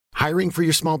Hiring for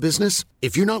your small business?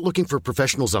 If you're not looking for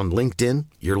professionals on LinkedIn,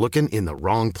 you're looking in the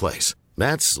wrong place.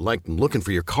 That's like looking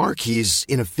for your car keys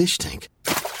in a fish tank.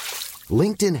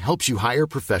 LinkedIn helps you hire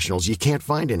professionals you can't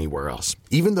find anywhere else,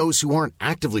 even those who aren't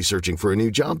actively searching for a new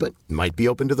job but might be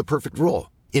open to the perfect role.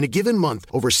 In a given month,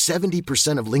 over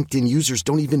 70% of LinkedIn users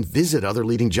don't even visit other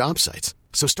leading job sites.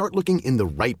 So start looking in the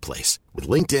right place. With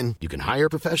LinkedIn, you can hire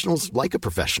professionals like a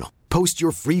professional. Post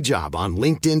your free job on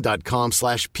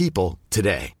linkedin.com/people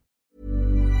today.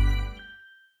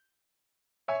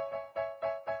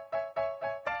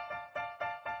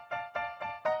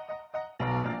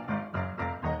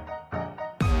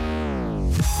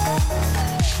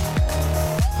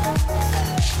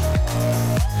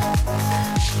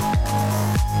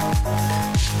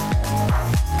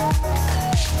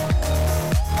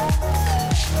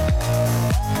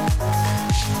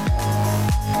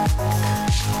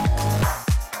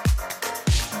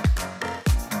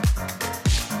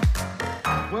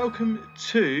 Welcome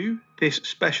to this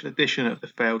special edition of the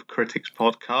Failed Critics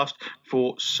podcast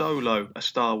for Solo, a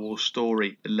Star Wars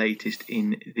story, the latest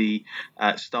in the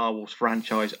Star Wars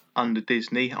franchise under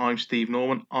Disney. I'm Steve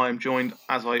Norman. I'm joined,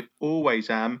 as I always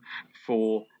am,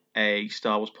 for a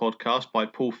Star Wars podcast by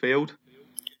Paul Field.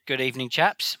 Good evening,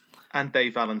 chaps. And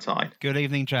Dave Valentine. Good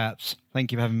evening, chaps.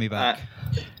 Thank you for having me back.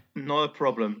 Not a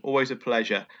problem. Always a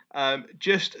pleasure.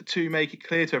 Just to make it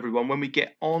clear to everyone, when we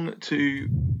get on to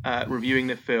reviewing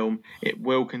the film, it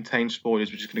will contain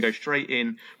spoilers. We're just going to go straight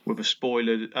in with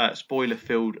a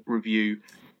spoiler-filled review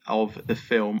of the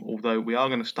film, although we are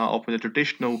going to start off with a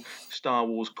traditional Star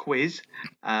Wars quiz,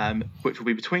 which will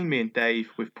be between me and Dave,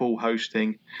 with Paul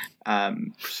hosting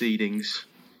proceedings.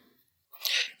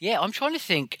 Yeah, I'm trying to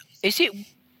think, is it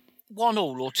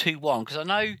 1-1 or 2-1? Because I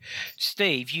know,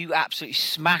 Steve, you absolutely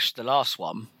smashed the last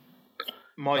one.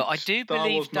 My but I do Star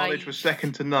believe Wars knowledge was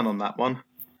second to none on that one.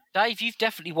 Dave, you've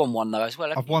definitely won one though as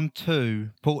well. I've won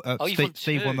two. Paul,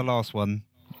 Steve won the last one.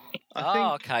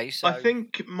 Okay. So I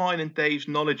think mine and Dave's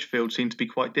knowledge field seem to be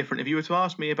quite different. If you were to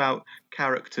ask me about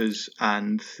characters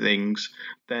and things,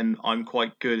 then I'm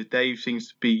quite good. Dave seems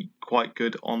to be quite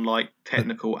good on like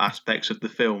technical aspects of the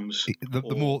films. The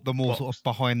more sort of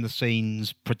behind the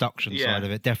scenes production side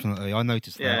of it, definitely. I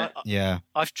noticed that. Yeah.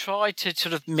 I've tried to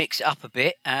sort of mix it up a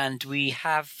bit, and we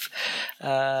have.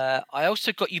 I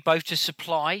also got you both to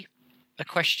supply a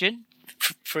question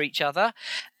for each other,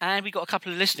 and we got a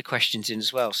couple of listener questions in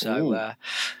as well. So,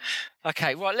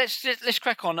 okay, right, let's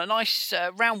crack on. A nice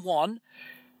round one.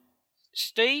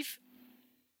 Steve,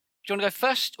 do you want to go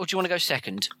first, or do you want to go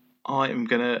second? I am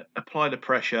going to apply the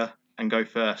pressure and go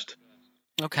first.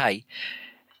 Okay.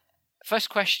 First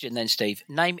question then, Steve.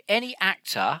 Name any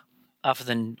actor, other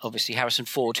than obviously Harrison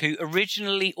Ford, who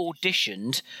originally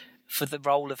auditioned for the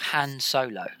role of Han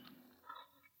Solo.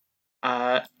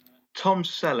 Tom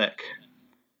Selleck.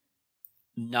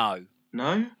 No.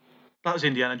 No? That was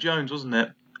Indiana Jones, wasn't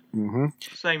it? Mm-hmm.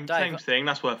 Same thing.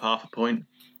 That's worth half a point.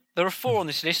 There are 4 on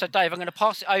this list, so Dave, I'm going to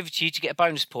pass it over to you to get a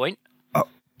bonus point.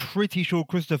 Pretty sure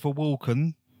Christopher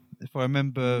Walken, if I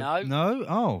remember. No. No?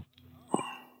 Oh.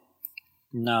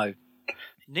 No.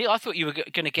 Neil, I thought you were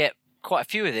going to get quite a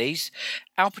few of these.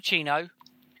 Al Pacino,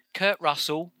 Kurt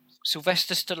Russell,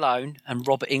 Sylvester Stallone, and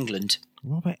Robert Englund.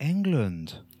 Robert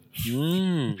Englund.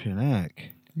 Flipping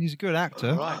heck. He's a good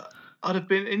actor. Right. I'd have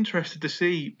been interested to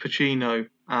see Pacino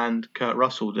and Kurt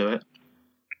Russell do it.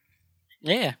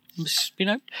 Yeah, you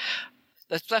know,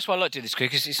 that's why I like doing this,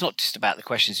 because it's not just about the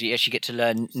questions. You actually get to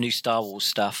learn new Star Wars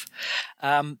stuff.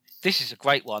 This is a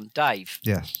great one. Dave.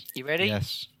 Yes. You ready?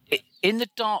 Yes. In the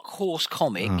Dark Horse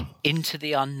comic, Into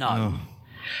the Unknown,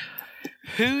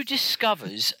 who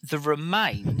discovers the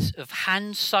remains of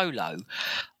Han Solo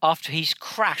after he's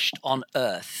crashed on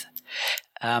Earth?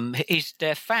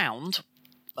 They're found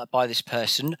by this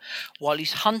person while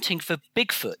he's hunting for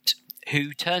Bigfoot,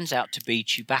 who turns out to be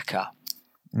Chewbacca.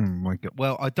 Oh my God.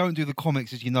 Well, I don't do the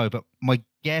comics, as you know, but my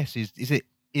guess is it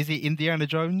Indiana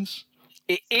Jones?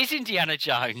 It is Indiana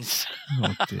Jones.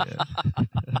 Oh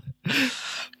dear.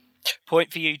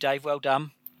 Point for you, Dave. Well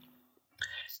done.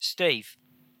 Steve.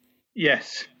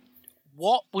 Yes.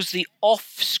 What was the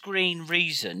off-screen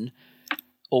reason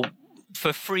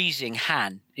for freezing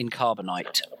Han in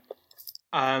carbonite?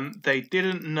 They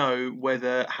didn't know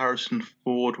whether Harrison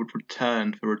Ford would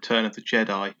return for Return of the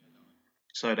Jedi,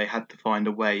 so they had to find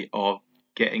a way of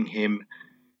getting him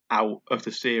out of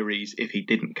the series if he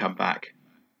didn't come back.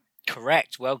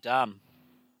 Correct. Well done.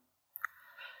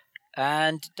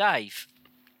 And Dave,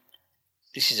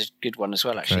 this is a good one as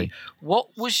well, actually. Okay.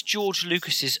 What was George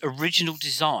Lucas's original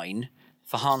design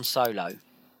for Han Solo?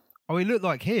 Oh, he looked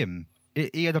like him.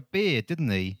 He had a beard,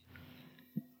 didn't he?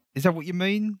 Is that what you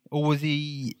mean? Or was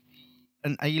he...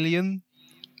 an alien?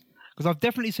 Because I've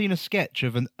definitely seen a sketch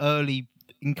of an early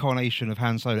incarnation of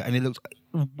Han Solo, and it looks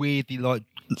weirdly like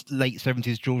late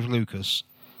 70s George Lucas.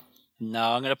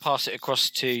 No, I'm going to pass it across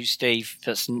to Steve.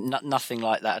 That's nothing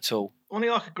like that at all. Only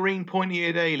like a green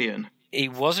pointy-eared alien. He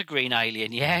was a green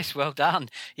alien. Yes, well done.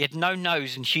 He had no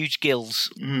nose and huge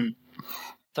gills. Mm.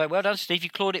 So well done, Steve. You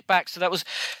clawed it back. So that was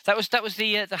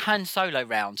the Han Solo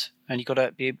round, and you got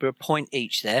a point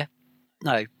each there.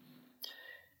 No,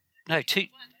 two.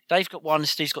 Dave's got one, and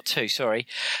Steve's got two. Sorry.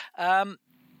 Okay,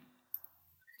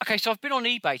 so I've been on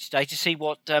eBay today to see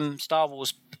what Star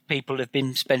Wars people have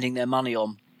been spending their money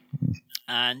on,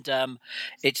 and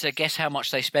it's a guess how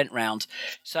much they spent round.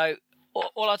 So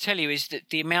all I'll tell you is that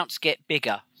the amounts get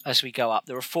bigger as we go up.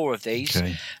 There are 4 of these.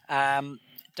 Okay.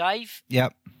 Dave.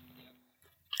 Yep.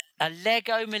 A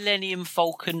Lego Millennium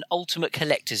Falcon Ultimate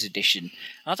Collector's Edition.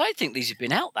 I don't think these have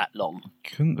been out that long.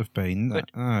 Couldn't have been. But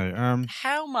No.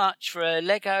 How much for a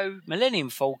Lego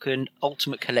Millennium Falcon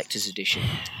Ultimate Collector's Edition?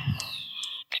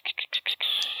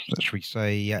 What should we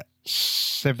say?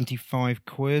 75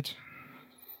 quid.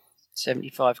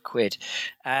 75 quid.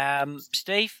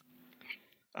 Steve?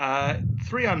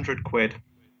 300 quid.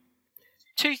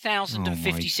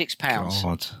 £2,056.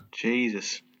 God.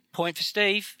 Jesus. Point for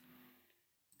Steve.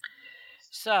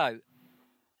 So,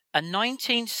 a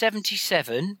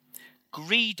 1977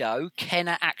 Greedo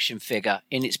Kenner action figure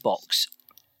in its box.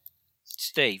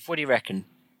 Steve, what do you reckon?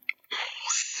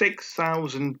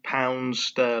 £6,000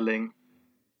 sterling.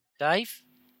 Dave?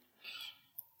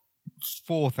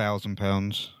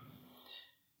 £4,000.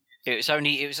 I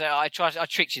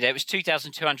tricked you there. It was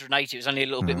 2,280. It was only a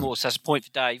little bit more, so that's a point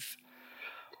for Dave.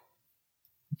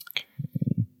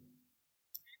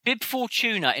 Bib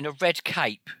Fortuna in a red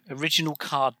cape, original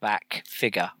cardback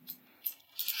figure.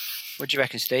 What do you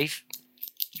reckon, Steve?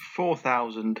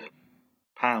 £4,000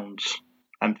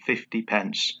 and 50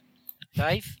 pence.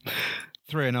 Dave?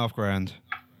 £3,500.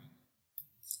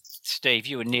 Steve,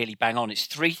 you were nearly bang on. It's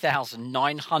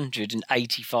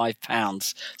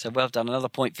 £3,985. So well done. Another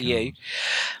point for you.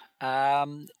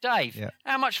 Dave, Yeah.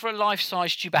 How much for a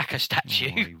life-size Chewbacca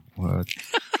statue? Oh, my word.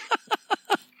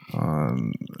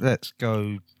 Let's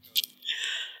go.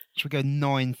 Should we go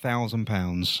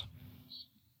 £9,000?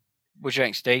 What do you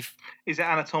think, Steve? Is it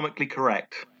anatomically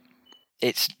correct?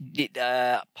 It's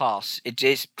pass.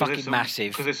 It's fucking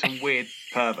massive. Because there's some weird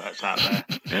perverts out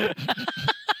there.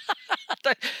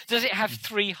 Does it have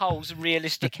 3 holes and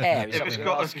realistic hair? Is If that it's what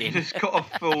you're got asking? a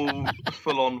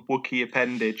full-on Wookiee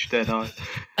appendage, then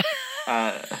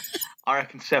I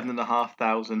reckon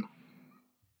 7,500.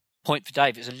 Point for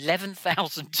Dave. It's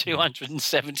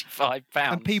 £11,275.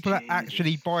 And people are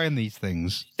actually buying these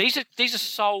things. These are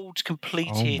sold, Oh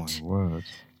completed my word!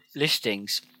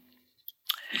 listings.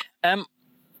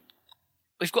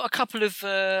 We've got a couple of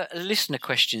listener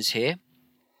questions here,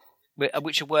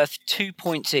 which are worth 2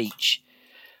 points each.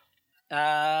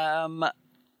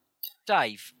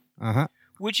 Dave,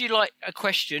 would you like a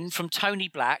question from Tony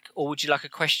Black, or would you like a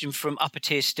question from Upper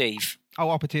Tier Steve?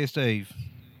 Oh, Upper Tier Steve.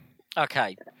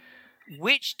 Okay.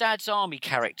 Which Dad's Army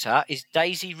character is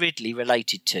Daisy Ridley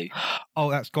related to? Oh,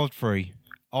 that's Godfrey.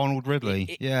 Arnold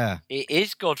Ridley. Yeah. It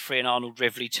is Godfrey and Arnold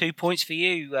Ridley. 2 points for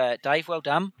you, Dave. Well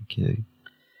done. Thank you.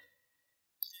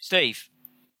 Steve.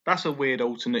 That's a weird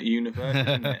alternate universe,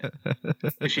 isn't it?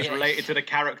 Which is related to the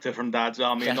character from Dad's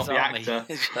Army and not the actor.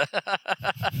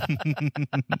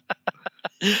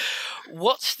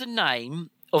 What's the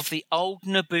name of the old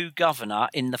Naboo governor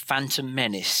in The Phantom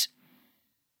Menace?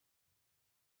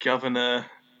 Governor.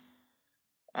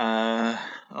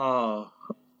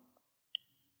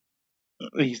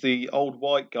 He's the old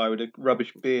white guy with a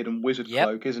rubbish beard and wizard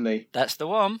cloak, isn't he? That's the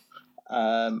one.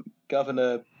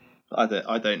 Governor. I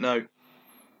don't know.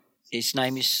 His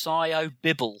name is Sio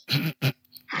Bibble.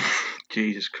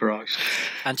 Jesus Christ.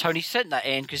 And Tony sent that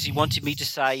in because he wanted me to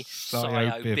say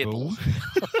Sio Bibble.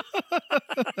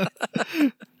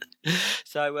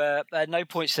 So no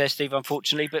points there, Steve,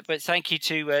 unfortunately. But thank you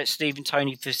to Steve and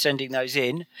Tony for sending those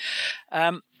in.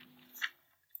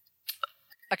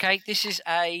 Okay, this is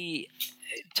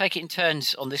take it in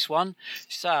turns on this one.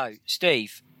 So,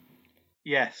 Steve.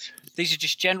 Yes. These are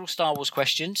just general Star Wars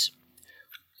questions.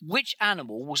 Which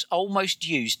animal was almost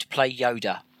used to play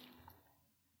Yoda?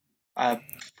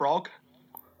 Frog.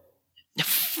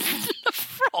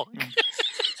 Frog?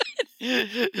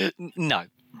 No. Do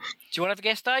you want to have a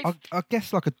guess, Dave? I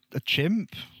guess like a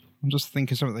chimp. I'm just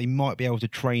thinking something they might be able to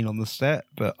train on the set,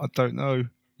 but I don't know.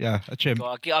 Yeah, a chimp.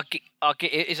 Well,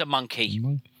 it is a monkey.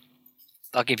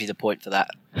 I'll give you the point for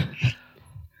that.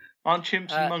 Aren't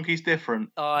chimps and monkeys different?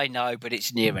 I know, but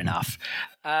it's near enough.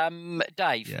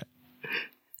 Dave. Yeah.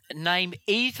 name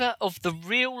either of the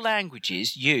real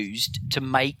languages used to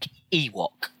make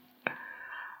Ewok.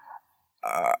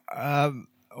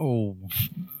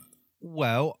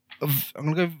 Well, I'm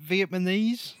going to go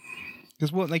Vietnamese.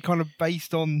 Because weren't they kind of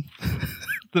based on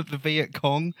the Viet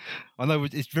Cong? I know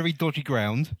it's very dodgy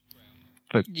ground.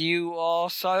 But... You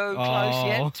are so close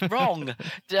yet wrong.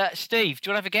 Steve, do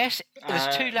you want to have a guess?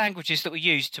 There's two languages that were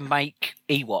used to make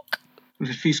Ewok.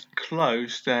 If he's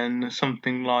close, then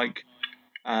something like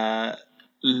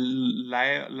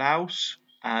Laos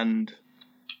and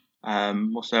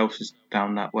what else is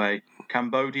down that way?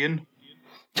 Cambodian.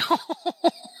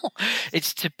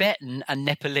 It's Tibetan and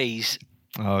Nepalese.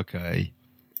 Okay.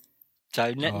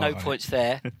 So no points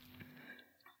there.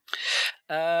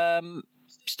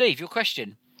 Steve, your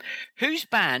question. Who's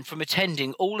banned from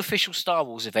attending all official Star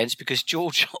Wars events because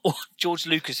George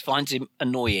Lucas finds him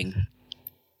annoying?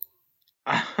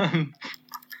 I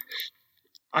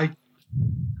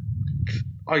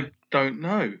don't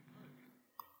know.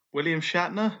 William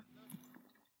Shatner?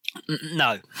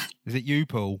 No. Is it you,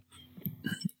 Paul?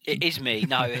 It is me,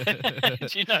 no.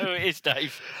 Do you know who it is,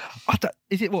 Dave?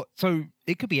 Is it what? So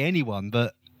it could be anyone,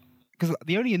 but because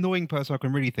the only annoying person I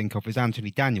can really think of is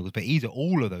Anthony Daniels, but he's at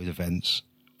all of those events.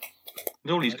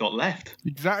 That's all he's got left.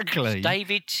 Exactly.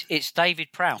 It's David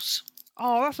Prowse.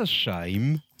 Oh, that's a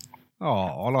shame. Oh,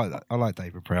 I like that. I like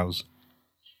David Prowse.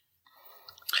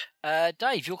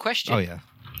 Dave, your question. Oh, yeah.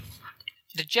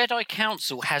 The Jedi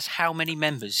Council has how many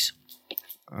members?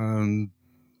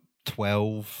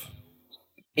 12.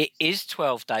 It is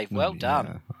 12, Dave. Well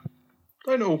done.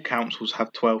 Don't all councils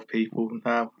have 12 people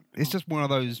now? It's just one of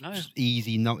those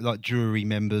easy, like jury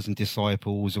members and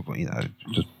disciples, or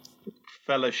just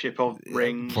Fellowship of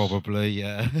Rings. Probably,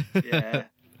 yeah. Yeah.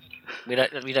 We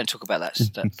don't talk about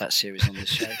that series on this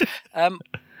show.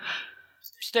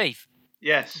 Steve.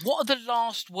 Yes. What are the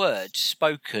last words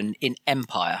spoken in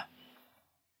Empire?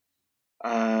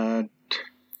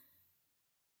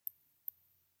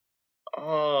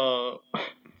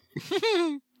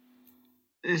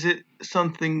 Is it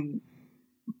something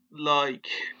like?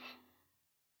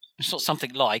 It's not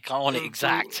something like. I want it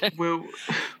exact. We'll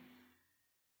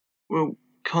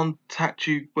contact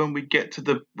you when we get to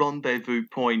the rendezvous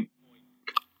point.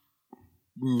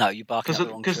 No, you're barking up the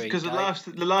wrong tree. Because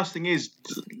the last thing is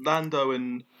Lando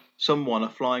and someone are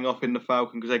flying off in the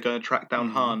Falcon because they're going to track down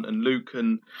Han, and Luke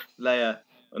and Leia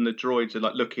and the droids are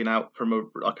like looking out from a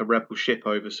rebel ship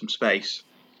over some space.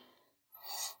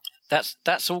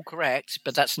 That's all correct,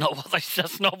 but that's not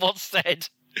what's said.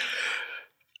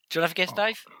 Do you want to have a guess,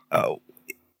 Dave? Oh,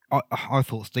 I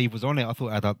thought Steve was on it. I thought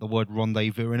it had the word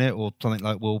rendezvous in it, or something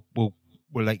like we'll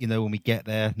let you know when we get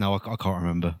there. No, I can't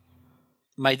remember.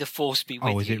 May the Force be with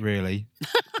you. Oh, is it really?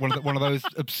 one of those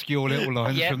obscure little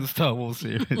lines from the Star Wars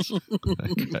series.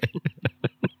 Okay.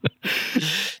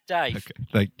 Dave.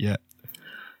 Okay. Yeah.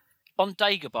 On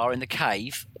Dagobah in the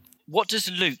cave, what does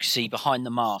Luke see behind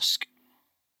the mask?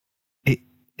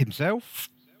 Himself?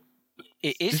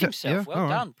 It is himself. Well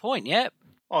done. Right. Point, yeah.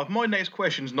 Oh, if my next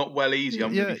question's not well easy,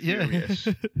 I'm really furious.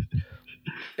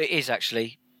 It is,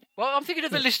 actually. Well, I'm thinking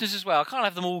of the listeners as well. I can't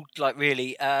have them all,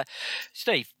 really.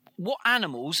 Steve, what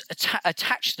animals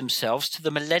attach themselves to the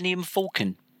Millennium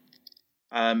Falcon?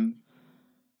 In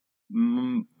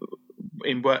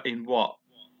what?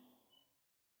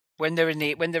 When they're in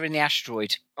the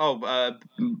asteroid. Oh,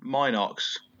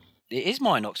 Minox. It is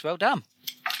Minox. Well done.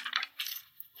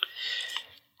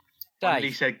 When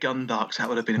he said Gundarks, that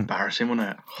would have been embarrassing,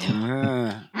 wouldn't it?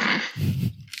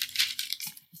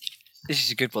 This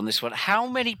is a good one, this one. How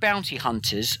many bounty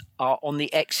hunters are on the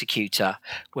Executor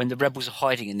when the rebels are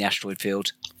hiding in the asteroid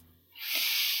field?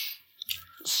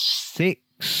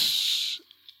 6.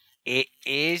 It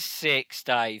is 6,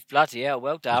 Dave. Bloody hell,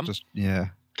 well done.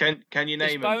 Can you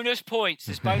name them? There's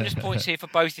bonus points here for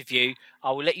both of you.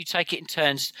 I will let you take it in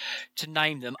turns to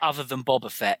name them other than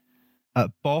Boba Fett.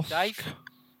 Boss. Dave?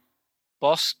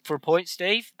 Boss for a point,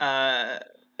 Steve?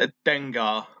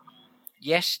 Dengar.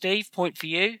 Yes, Steve, point for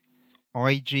you.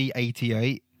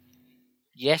 IG-88.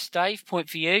 Yes, Dave, point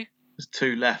for you. There's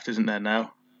 2 left, isn't there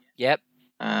now? Yep.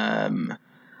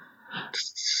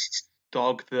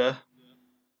 Dog the...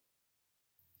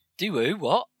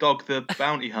 What? Dog the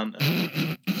Bounty Hunter.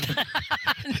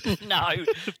 No.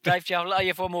 Dave, I'll let you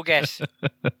have one more guess.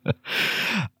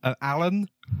 Alan?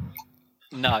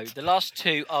 No. The last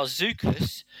 2 are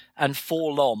Zucus and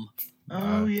Forlom.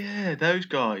 Oh, yeah, those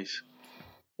guys.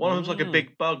 One of them's like a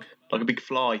big bug, like a big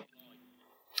fly.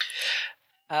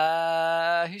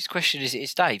 Whose question is it?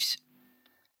 It's Dave's.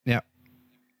 Yeah.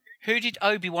 Who did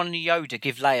Obi-Wan and Yoda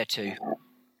give Leia to?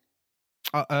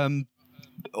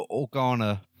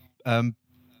 Organa.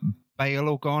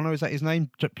 Bail Organa, is that his name?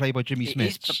 Played by Jimmy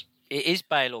Smith. It is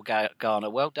Bail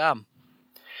Organa. Well done.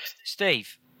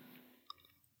 Steve,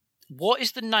 what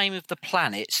is the name of the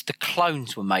planets the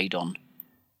clones were made on?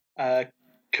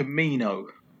 Camino.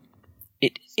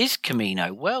 It is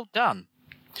Camino. Well done.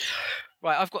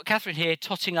 Right, I've got Catherine here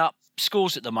totting up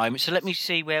scores at the moment, so let me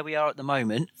see where we are at the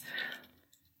moment.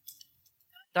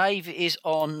 Dave is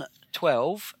on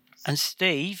 12 and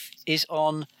Steve is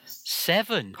on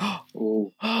 7.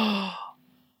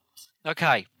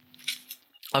 Okay.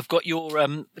 I've got your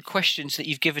the questions that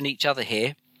you've given each other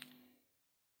here.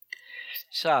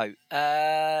 So,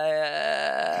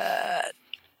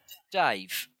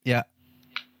 Dave. Yeah.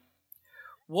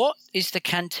 What is the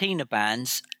Cantina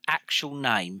band's actual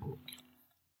name?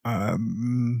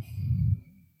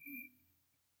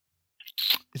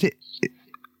 Is it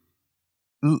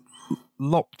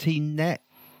Loptine Net?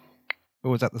 Or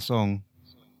was that the song?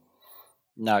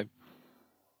 No.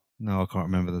 No, I can't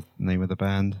remember the name of the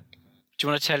band. Do you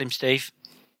want to tell him, Steve?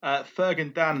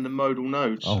 Fergan Dan and the Modal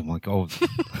Nodes. Oh my God.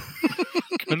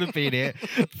 Could have been it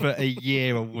for a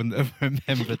year. I wouldn't have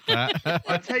remembered that.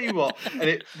 I tell you what, and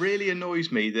it really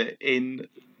annoys me that in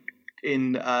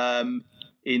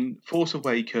Force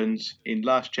Awakens, in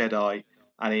Last Jedi,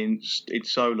 and in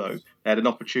Solo, they had an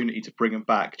opportunity to bring them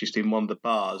back just in one of the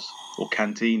bars or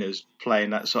cantinas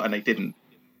playing that song, and they didn't.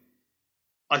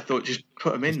 I thought just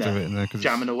put them in there,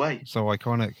 jamming away. So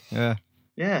iconic, yeah.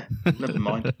 Yeah, never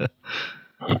mind.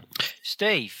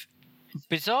 Steve,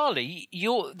 bizarrely,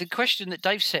 the question that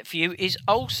Dave set for you is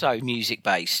also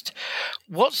music-based.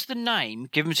 What's the name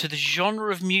given to the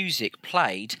genre of music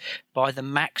played by the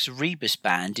Max Rebus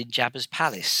Band in Jabba's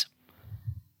Palace?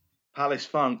 Palace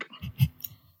Funk.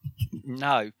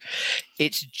 No,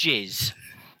 it's jizz.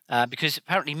 Because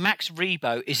apparently Max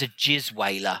Rebo is a jizz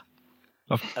whaler.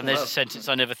 And there's a sentence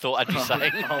I never thought I'd be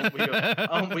saying. Aren't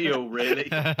we all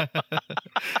really?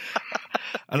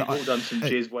 We've all done some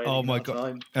jizz whaling. Oh my God.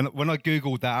 Time. And when I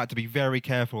Googled that, I had to be very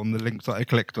careful on the links that I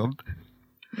clicked on.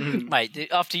 Mate,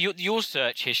 after your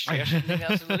search history, I should think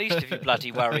that's the least of your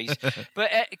bloody worries. But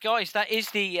guys, that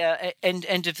is the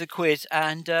end of the quiz.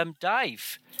 And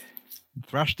Dave.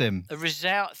 Thrashed him.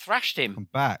 Thrashed him. I'm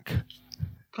back.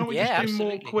 Can't we just do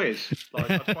more quiz?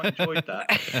 I quite enjoyed that.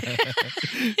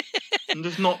 And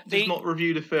just not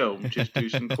review the film, just do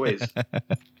some quiz.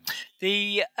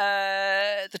 The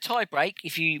tie break,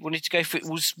 if you wanted to go for it,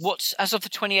 was as of the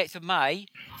 28th of May,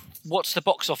 what's the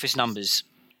box office numbers?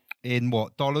 In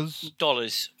what, dollars?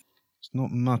 Dollars. It's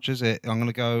not much, is it? I'm going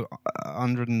to go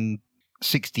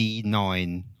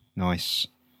 169. Nice.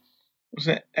 Was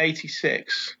it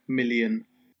 86 million?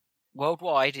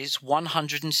 Worldwide is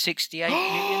 $168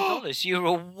 million. You're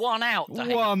a one out,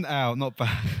 Dave. One out, not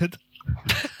bad.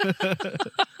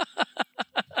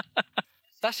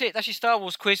 That's it. That's your Star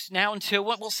Wars quiz now until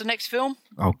what's the next film?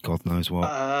 Oh, God knows what.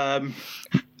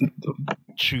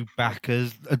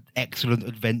 Chewbacca's excellent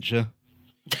adventure.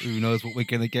 Who knows what we're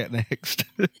going to get next?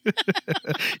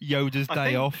 Yoda's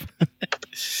day off.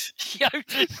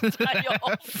 Yoda's day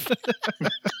off.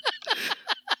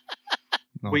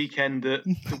 Weekend at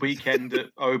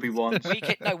Obi-Wan.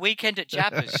 Weekend at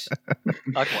Jabba's.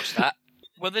 I'd watch that.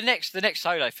 Well, the next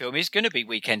Solo film is going to be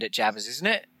Weekend at Jabba's, isn't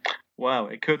it? Wow,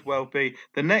 it could well be.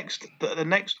 The next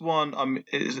one,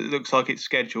 it looks like it's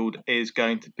scheduled, is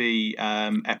going to be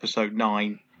Episode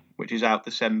 9, which is out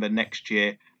December next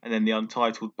year. And then the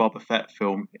untitled Boba Fett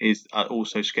film is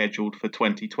also scheduled for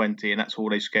 2020, and that's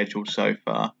all they've scheduled so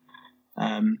far.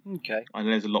 Okay. I know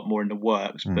there's a lot more in the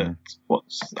works, but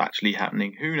what's actually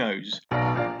happening, who knows?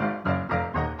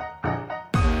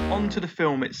 On to the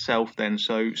film itself then.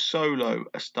 So Solo,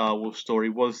 A Star Wars Story,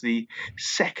 was the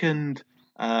second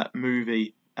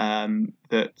movie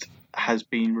that has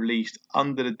been released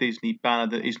under the Disney banner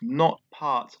that is not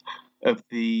part of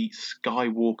the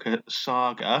Skywalker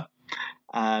saga.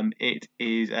 It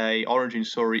is a origin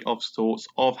story of sorts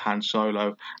of Han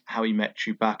Solo, how he met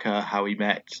Chewbacca, how he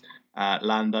met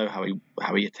Lando, how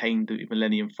he attained the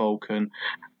Millennium Falcon,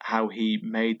 how he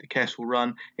made the Kessel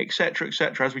Run, etc.,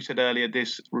 etc. As we said earlier,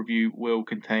 this review will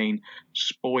contain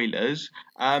spoilers.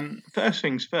 First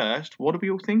things first, what do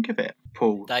we all think of it,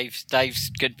 Paul? Dave's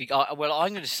going to be. Well, I'm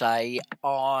going to say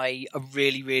I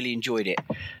really, really enjoyed it.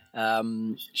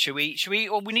 Should we?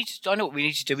 Or we need to. I know what we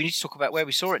need to do. We need to talk about where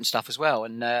we saw it and stuff as well,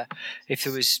 and if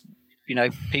there was,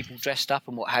 people dressed up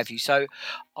and what have you. So,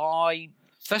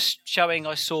 first showing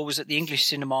I saw was at the English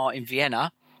Cinema in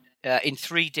Vienna. In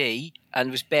 3D, and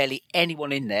there was barely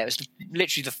anyone in there. It was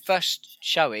literally the first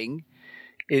showing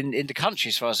in the country,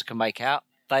 as far as I can make out.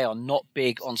 They are not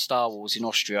big on Star Wars in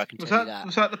Austria, I can tell you that.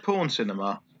 Was that the porn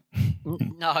cinema?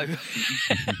 No,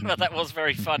 but that was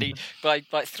very funny. But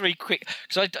like 3 quick,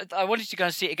 because I wanted to go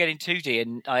and see it again in 2D,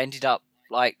 and I ended up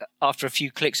like after a few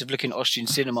clicks of looking at Austrian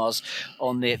cinemas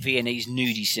on the Viennese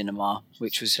nudie cinema,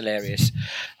 which was hilarious.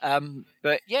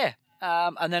 But yeah,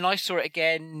 and then I saw it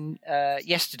again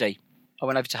yesterday. I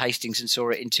went over to Hastings and saw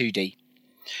it in 2D,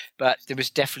 but there was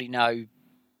definitely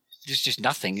there's just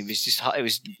nothing. It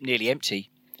was nearly empty.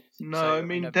 No, So, I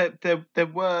mean there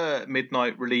were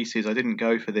midnight releases. I didn't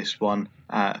go for this one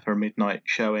for a midnight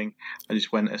showing. I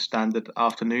just went a standard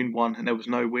afternoon one, and there was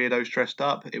no weirdos dressed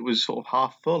up. It was sort of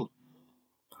half full.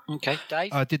 Okay,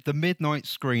 Dave. I did the midnight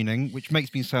screening, which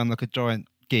makes me sound like a giant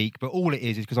geek, but all it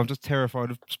is because I'm just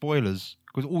terrified of spoilers.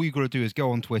 Because all you've got to do is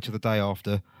go on Twitter the day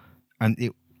after, and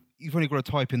you've only got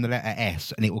to type in the letter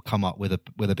S, and it will come up with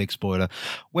a big spoiler.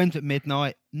 Went at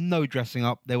midnight, no dressing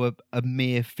up. There were a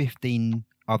mere 15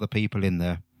 other people in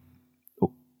there,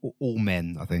 all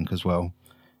men, I think, as well.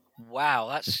 Wow,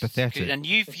 that's It's pathetic. good. And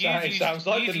It sounds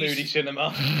like the nudie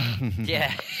cinema.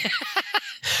 Yeah.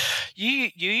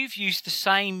 You've used the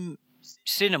same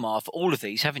cinema for all of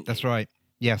these, haven't you? That's right.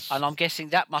 Yes. And I'm guessing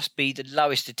that must be the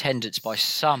lowest attendance by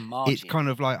some margin. It's kind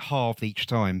of like halved each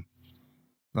time.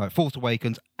 Like Force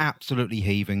Awakens, absolutely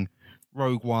heaving.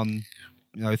 Rogue One,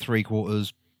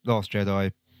 3/4. Last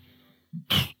Jedi,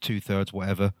 2/3,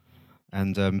 whatever.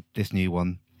 And this new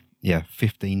one,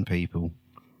 15 people.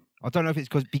 I don't know if it's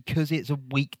because it's a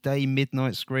weekday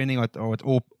midnight screening,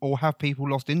 or have people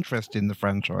lost interest in the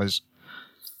franchise.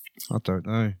 I don't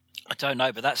know. I don't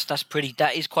know, but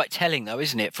that is quite telling, though,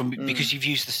 isn't it? Because you've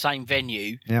used the same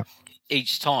venue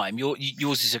each time.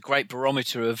 Yours is a great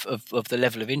barometer of the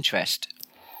level of interest.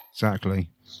 Exactly.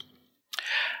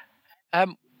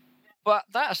 But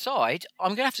that aside, I'm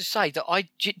going to have to say that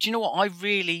do you know what? I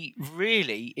really,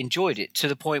 really enjoyed it to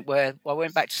the point where I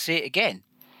went back to see it again.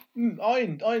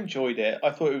 I enjoyed it. I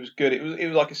thought it was good. It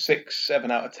was like a 6, 7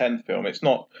 out of 10 film. It's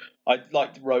not. I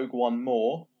liked Rogue One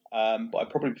more, but I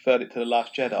probably preferred it to The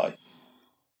Last Jedi.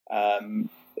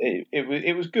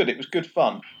 It was good. It was good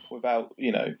fun. Without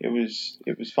it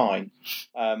was fine.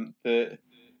 The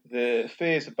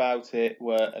fears about it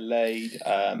were allayed.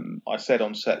 I said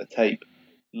on Set the Tape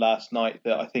last night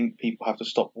that I think people have to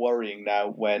stop worrying now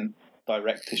when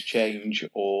directors change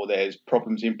or there's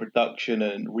problems in production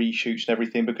and reshoots and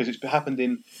everything, because it's happened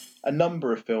in a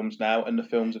number of films now, and the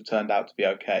films have turned out to be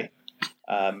okay.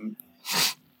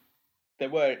 There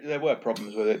were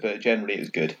problems with it, but generally it was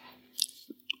good.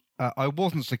 I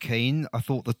wasn't so keen. I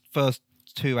thought the first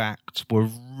 2 acts were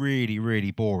really,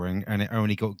 really boring, and it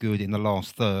only got good in the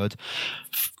last third.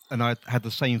 And I had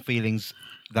the same feelings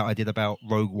that I did about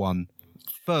Rogue One.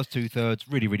 First 2/3,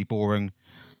 really, really boring.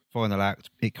 Final act,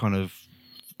 it kind of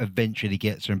eventually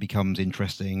gets and becomes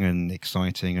interesting and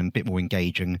exciting and a bit more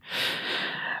engaging.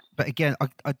 But again,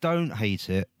 I don't hate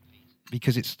it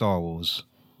because it's Star Wars.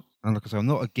 And like I say, I'm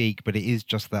not a geek, but it is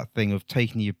just that thing of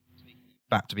taking you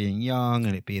back to being young,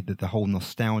 and it be the whole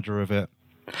nostalgia of it.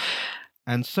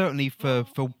 And certainly for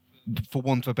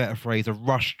want of a better phrase, a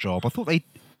rush job. I thought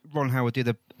Ron Howard did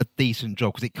a decent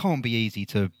job, because it can't be easy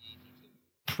to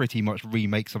pretty much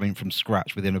remake something from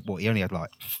scratch within he only had like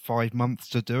 5 months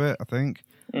to do it, I think.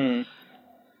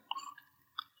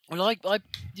 Well,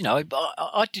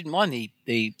 I didn't mind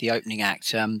the opening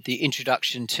act, the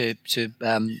introduction to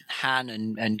Han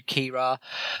and Kira,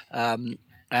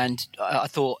 and I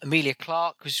thought Emilia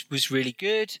Clarke was really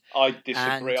good. I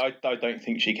disagree. I don't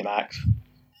think she can act.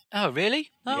 Oh, really?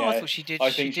 Oh, Yeah, I thought she did.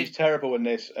 I think she's terrible in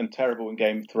this and terrible in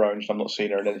Game of Thrones. I'm not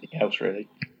seeing her in anything else, really.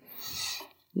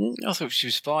 I thought she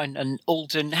was fine. And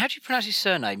Alden, how do you pronounce his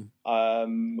surname?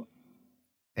 Aaron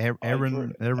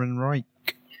Reich.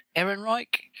 Aaron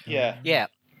Reich? Yeah. Yeah.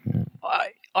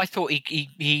 I thought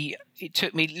it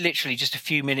took me literally just a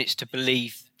few minutes to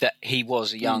believe that he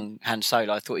was a young Han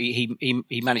Solo. I thought he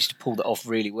managed to pull that off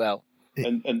really well.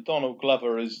 And Donald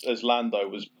Glover as Lando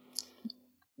was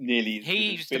nearly as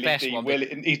good as Billy best D. one.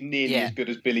 He's nearly as good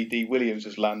as Billy D. Williams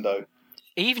as Lando.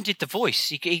 He even did the voice.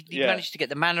 He managed to get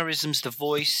the mannerisms, the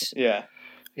voice. Yeah.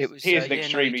 It was. He is an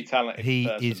extremely talented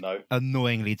person, He is though.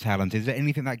 annoyingly talented. Is there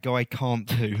anything that guy can't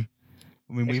do?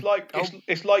 I mean,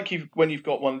 it's like when you've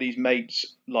got one of these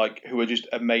mates like who are just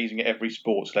amazing at every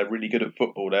sport. So they're really good at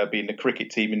football. They'll be in the cricket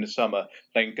team in the summer.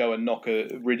 They can go and knock a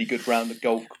really good round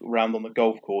on the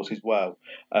golf course as well.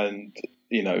 And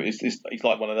he's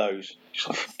like one of those. Just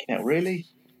like, fucking hell, really?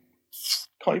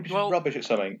 Can't you be rubbish at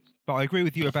something? But I agree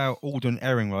with you about Alden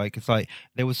Ehrenreich. It's like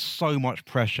there was so much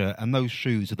pressure, and those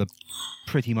shoes are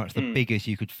pretty much the biggest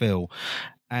you could fill.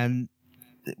 And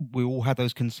we all had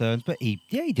those concerns, but he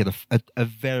did a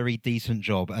very decent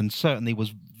job, and certainly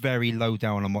was very low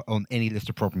down on any list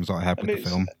of problems that I had with the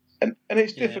film. And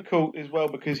it's difficult as well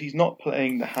because he's not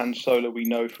playing the Han Solo we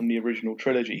know from the original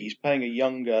trilogy. He's playing a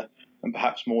younger and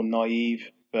perhaps more naive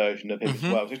version of him as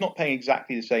well. So he's not playing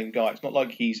exactly the same guy. It's not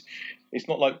like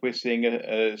we're seeing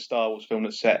a Star Wars film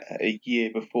that's set a year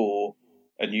before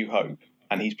A New Hope,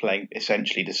 and he's playing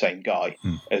essentially the same guy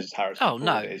as Harrison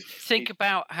Ford is. Think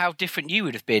about how different you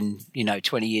would have been,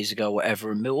 20 years ago or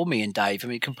whatever, or me and Dave. I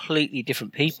mean, completely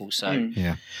different people. So,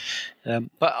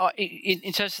 but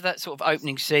in terms of that sort of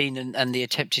opening scene and the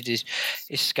attempted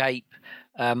escape,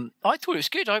 I thought it was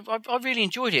good. I really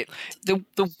enjoyed it.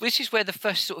 This is where the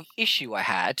first sort of issue I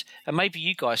had, and maybe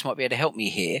you guys might be able to help me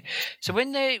here. So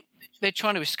when they're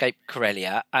trying to escape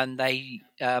Corellia, and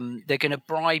they're going to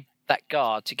bribe that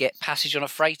guard to get passage on a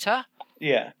freighter.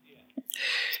 Yeah.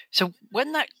 So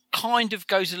when that kind of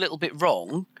goes a little bit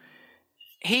wrong,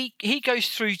 he goes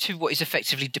through to what is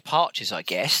effectively departures, I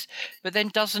guess, but then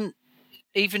doesn't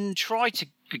even try to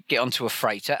get onto a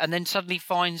freighter, and then suddenly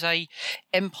finds a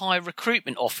Empire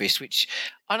recruitment office, which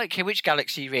I don't care which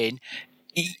galaxy you're in,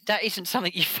 that isn't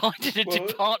something you find in a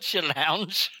departure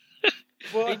lounge.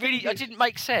 Well, it didn't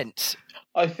make sense.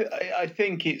 I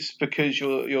think it's because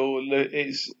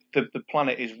the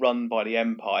planet is run by the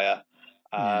Empire,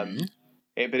 but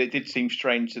it did seem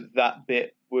strange that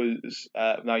bit was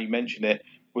now you mention it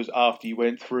was after you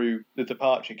went through the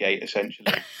departure gate.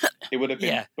 Essentially, it would have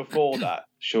been before that,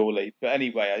 surely. But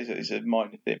anyway, it's a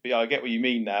minor thing. But I get what you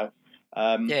mean now.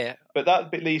 But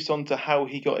that bit leads on to how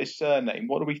he got his surname.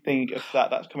 What do we think of that?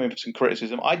 That's coming for some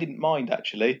criticism. I didn't mind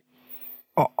actually.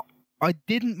 I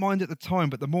didn't mind at the time,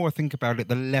 but the more I think about it,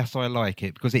 the less I like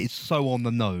it, because it's so on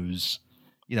the nose.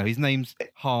 His name's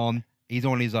Han. He's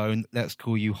on his own. Let's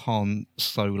call you Han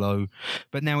Solo.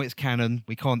 But now it's canon.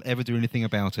 We can't ever do anything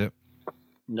about it.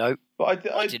 No.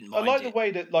 But I didn't mind the way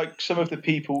that some of the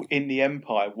people in the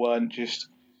Empire weren't just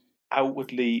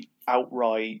outwardly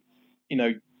outright,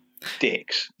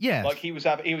 dicks. Yeah. Like he was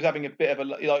having a bit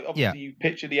of obviously you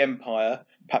picture the Empire,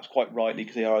 perhaps quite rightly,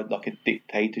 because they are like a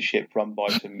dictatorship run by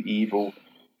some evil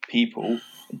people,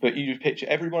 but you just picture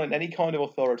everyone in any kind of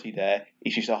authority there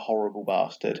is just a horrible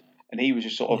bastard. And he was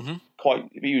just sort of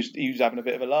he was having a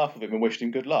bit of a laugh with him and wished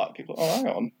him good luck. He was like, hang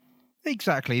on.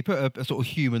 Exactly. He put a sort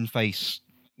of human face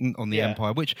on the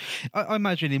Empire, which I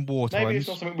imagine in wartime. Maybe it's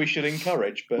not something we should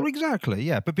encourage, but... Well, exactly,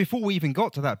 yeah. But before we even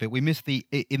got to that bit, we missed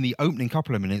in the opening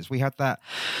couple of minutes, we had that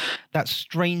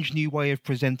strange new way of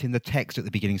presenting the text at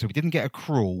the beginning. So we didn't get a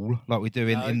crawl like we do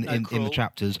in the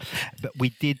chapters, but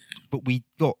we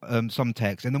got some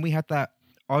text. And then we had that,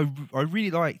 I really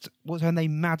liked, what's her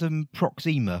name? Madame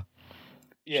Proxima.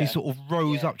 Yeah. She sort of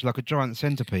rose up to like a giant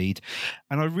centipede.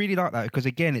 And I really like that because,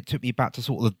 again, it took me back to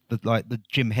sort of the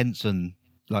Jim Henson,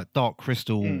 like Dark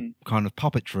Crystal kind of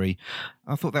puppetry.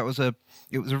 I thought it was a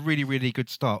really, really good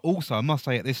start. Also, I must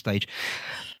say at this stage,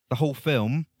 the whole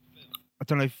film, I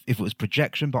don't know if it was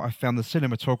projection, but I found the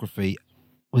cinematography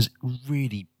was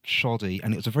really shoddy,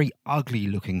 and it was a very ugly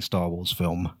looking Star Wars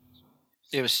film.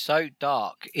 It was so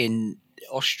dark in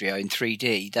Austria in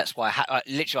 3D. That's why I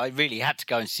really had to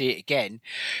go and see it again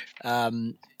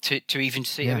to even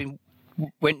see. Yeah. I mean,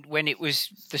 when it was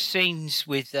the scenes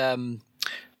with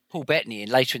Paul Bettany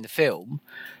and later in the film,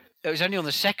 it was only on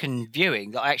the second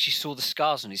viewing that I actually saw the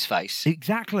scars on his face.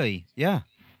 Exactly. Yeah,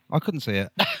 I couldn't see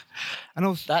it.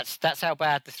 And that's how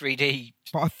bad the 3D.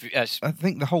 But I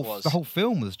think the whole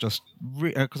film was just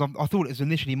because I thought it was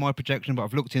initially my projection, but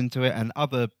I've looked into it, and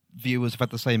other viewers have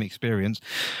had the same experience.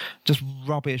 Just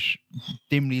rubbish,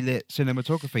 dimly lit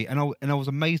cinematography, and I was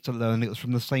amazed to learn it was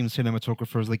from the same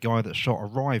cinematographer as the guy that shot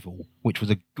Arrival, which was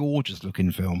a gorgeous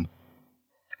looking film.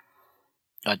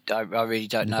 I really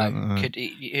don't know.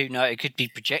 Who knows? It could be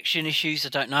projection issues. I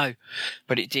don't know,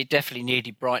 but it definitely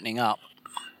needed brightening up.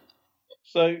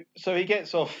 So he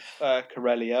gets off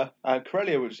Corellia.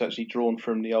 Corellia was actually drawn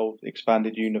from the old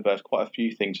expanded universe. Quite a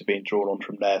few things have been drawn on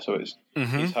from there. So it's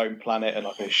his home planet and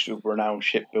like a renowned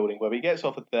shipbuilding web. He gets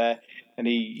off of there and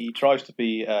he tries to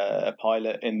be a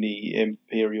pilot in the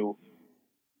Imperial.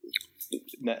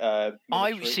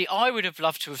 I would have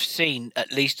loved to have seen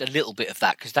at least a little bit of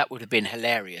that because that would have been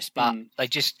hilarious. But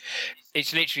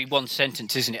it's literally one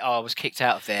sentence, isn't it? Oh, I was kicked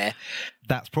out of there.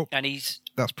 That's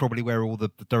probably where all the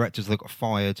directors that got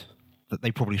fired. That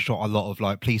they probably shot a lot of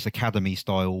like Police Academy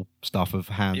style stuff of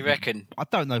Han. You reckon? I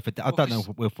don't know if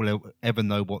we'll ever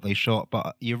know what they shot,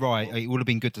 but you're right. It would have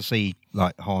been good to see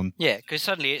like Han. Yeah, because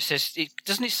suddenly it says,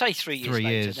 doesn't it say 3 years later? 3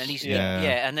 years. And he's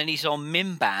and then he's on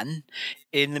Mimban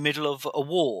in the middle of a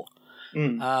war,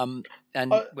 we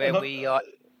are.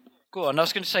 Go on. I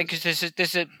was going to say because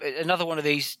there's another one of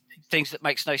these things that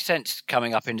makes no sense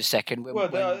coming up in a second when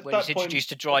he's introduced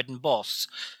to Dryden Boss.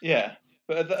 Yeah.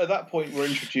 But at that point, we're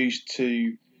introduced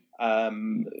to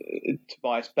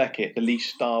Tobias Beckett, the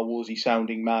least Star Warsy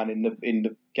sounding man in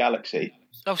the galaxy.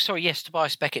 Oh, sorry, yes,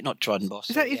 Tobias Beckett, not Dryden Boss.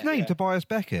 Is that his name, yeah. Tobias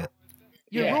Beckett?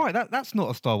 You're Yeah. right. That's not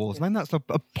a Star Wars name. That's a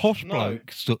posh No.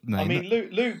 bloke name. I mean,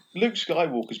 Luke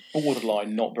Skywalker's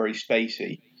borderline not very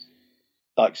spacey.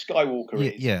 Like Skywalker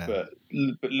is, yeah. but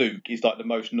Luke is like the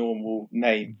most normal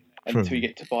name True. until you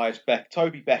get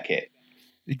Toby Beckett.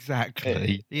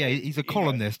 Exactly. Yeah, he's a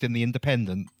columnist in the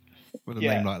Independent with a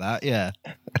name like that. Yeah.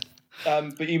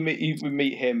 But we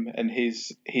meet him and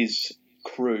his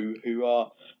crew, who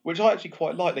are, which I actually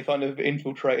quite like. They kind of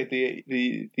infiltrated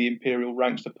the Imperial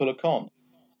ranks to pull a con.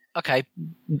 Okay,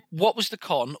 what was the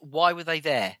con? Why were they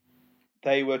there?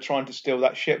 They were trying to steal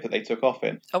that ship that they took off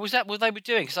in. Oh, was that what they were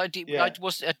doing? Because I didn't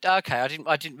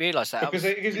realise that. Because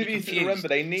if you remember,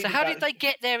 they needed. So how did they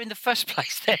get there in the first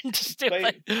place then? To steal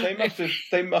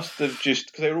they must have just,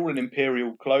 because they were all in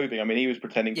Imperial clothing. I mean, he was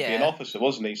pretending to be an officer,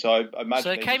 wasn't he? So I imagine. So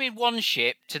they came in one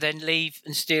ship to then leave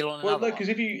and steal on another. Well, no, because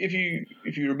if you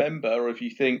remember, or if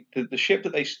you think, the ship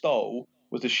that they stole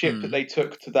was the ship that they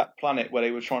took to that planet where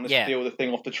they were trying to steal the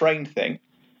thing off the train thing.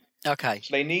 Okay.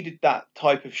 So they needed that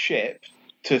type of ship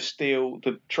to steal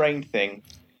the train thing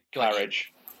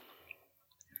carriage.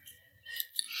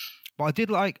 But I did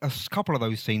like a couple of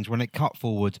those scenes when it cut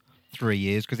forward 3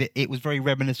 years, because it was very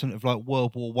reminiscent of like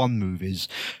World War I movies,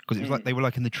 because it was like they were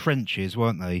like in the trenches,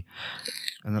 weren't they?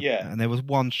 And there was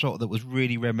one shot that was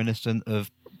really reminiscent of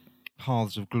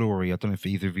Paths of Glory. I don't know if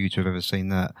either of you two have ever seen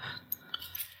that.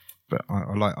 But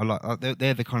I like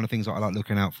they're the kind of things that I like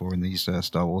looking out for in these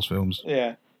Star Wars films.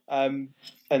 Yeah.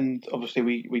 And obviously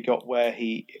we got where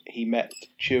he met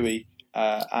Chewie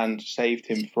and saved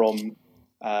him from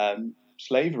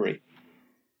slavery.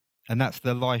 And that's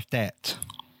the life debt.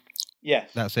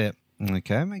 Yes. That's it.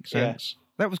 Okay, makes sense. Yeah.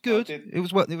 That was good. It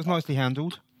was nicely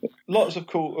handled. Lots of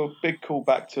big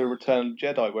callback to Return of the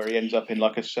Jedi, where he ends up in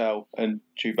like a cell and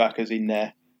Chewbacca's in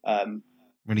there.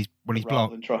 When he's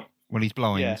blind. When he's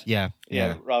blind, yeah.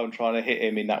 Rather than trying to hit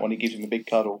him in that one, he gives him a big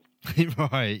cuddle.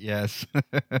 Right, yes.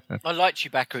 I like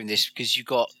Chewbacca in this because you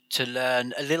got to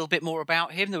learn a little bit more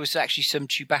about him. There was actually some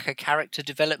Chewbacca character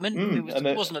development.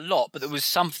 There wasn't a lot, but there was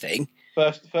something.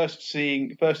 First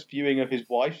viewing of his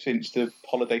wife since the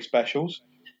holiday specials.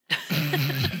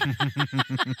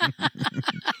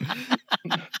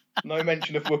 No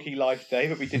mention of Wookiee Life Day,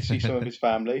 but we did see some of his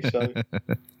family. So.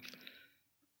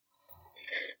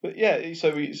 But yeah,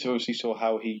 so we obviously saw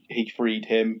how he freed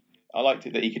him. I liked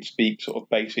it that he could speak sort of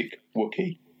basic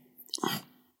Wookiee.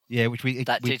 Yeah,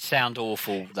 did sound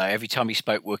awful though. Every time he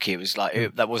spoke Wookiee, it was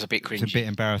like that was a bit cringy. It's a bit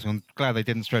embarrassing. I'm glad they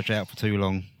didn't stretch it out for too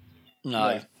long.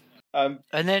 No. And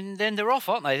then they're off,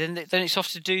 aren't they? Then it's off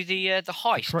to do the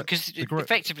heist, because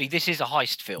effectively this is a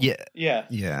heist film.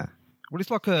 Yeah. Well, it's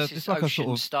like a sort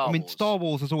of Star Wars. Star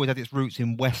Wars has always had its roots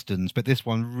in westerns, but this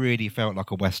one really felt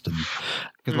like a western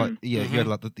because, you had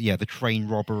like the train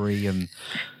robbery and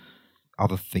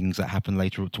other things that happened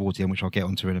later towards the end, which I'll get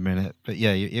onto in a minute. But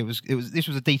yeah, this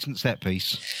was a decent set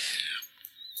piece.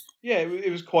 Yeah,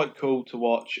 it was quite cool to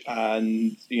watch,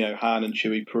 and Han and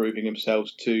Chewie proving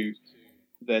themselves to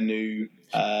their new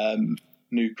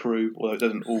crew, although it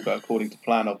doesn't all go according to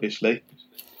plan, obviously.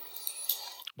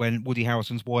 When Woody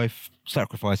Harrelson's wife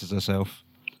sacrifices herself.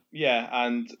 Yeah,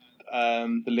 and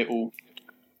the little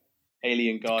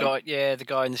alien guy. The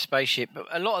guy in the spaceship. But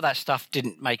a lot of that stuff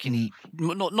didn't make any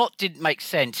didn't make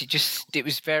sense. It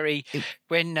was very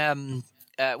when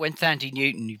Thandie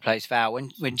Newton, who plays Val,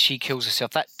 when she kills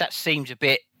herself, that seemed a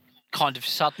bit kind of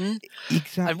sudden.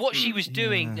 Exactly. And what she was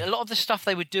doing, a lot of the stuff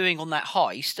they were doing on that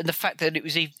heist, and the fact that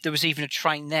there was even a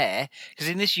train there, because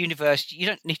in this universe you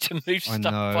don't need to move stuff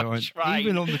on a train.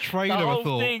 Even on the trailer, I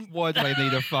thought, why do they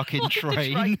need a fucking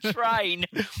train? train.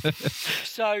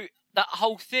 So that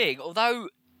whole thing, although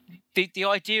the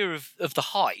idea of the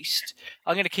heist,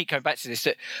 I'm going to keep going back to this,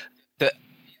 that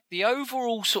the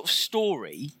overall sort of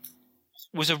story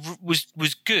was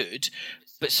good.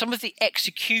 But some of the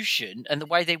execution and the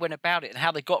way they went about it and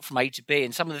how they got from A to B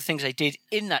and some of the things they did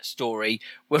in that story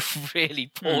were really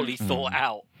poorly thought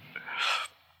out.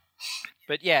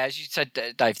 But yeah, as you said,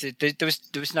 Dave, there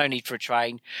was no need for a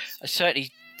train. I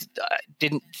certainly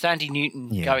didn't. Thandie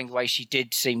Newton going the way she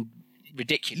did seemed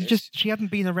ridiculous. She hadn't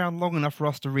been around long enough for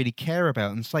us to really care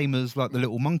about, and same as like the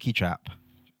little monkey chap.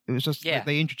 It was just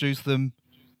they introduced them.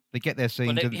 They get their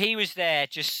scene. Well, he was there.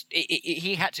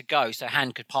 He had to go so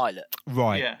Han could pilot.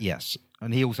 Right. Yeah. Yes,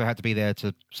 and he also had to be there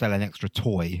to sell an extra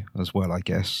toy as well, I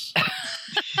guess.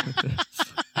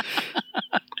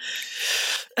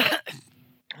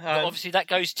 Obviously, that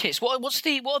goes tits. What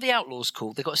are the Outlaws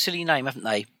called? They've got a silly name, haven't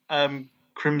they?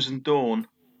 Crimson Dawn.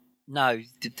 No,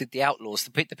 the outlaws,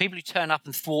 the people who turn up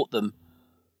and thwart them.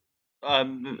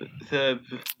 The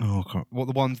Oh, I can't, what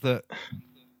the ones that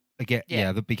again? Yeah.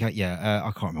 Yeah, the big. Yeah,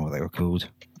 I can't remember what they were called.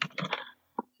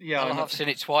 yeah, I know. I've seen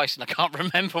it twice and I can't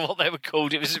remember what they were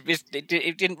called.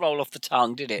 It didn't roll off the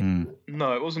tongue, did it?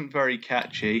 No, it wasn't very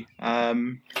catchy.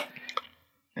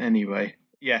 Anyway,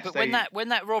 yes. But when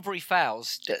that robbery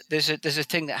fails, there's a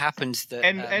thing that happens that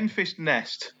Enfist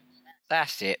Nest.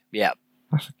 that's it. Yeah,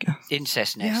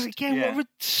 incest Yeah, nest. again, Yeah. what a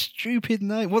stupid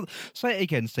name. What? Say it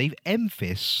again, Steve.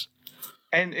 Emphis.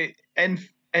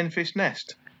 Enfist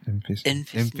Nest.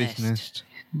 Enfys Nest.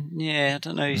 Yeah, I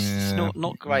don't know. It's Yeah,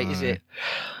 not great, is no. it?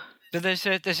 But there's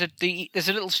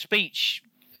a little speech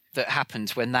that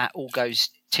happens when that all goes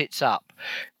tits up,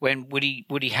 when Woody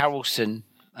Harrelson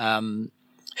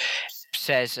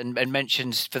says and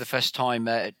mentions for the first time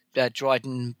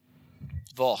Dryden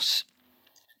Voss,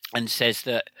 and says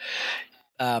that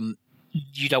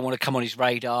you don't want to come on his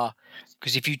radar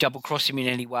because if you double cross him in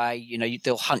any way, you know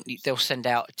they'll hunt you. They'll send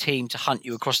out a team to hunt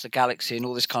you across the galaxy and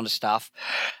all this kind of stuff.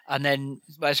 And then,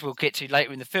 as we'll get to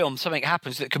later in the film, something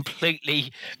happens that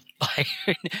completely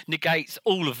negates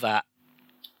all of that.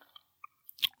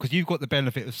 Because you've got the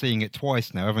benefit of seeing it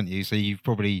twice now, haven't you? So you've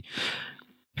probably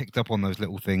picked up on those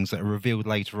little things that are revealed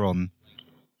later on.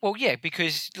 Well, yeah,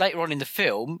 because later on in the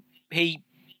film, he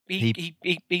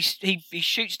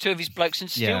shoots two of his blokes and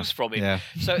steals from him. Yeah.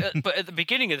 So, but at the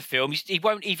beginning of the film, he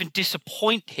won't even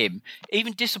disappoint him.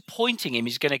 Even disappointing him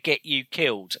is going to get you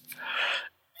killed.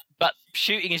 But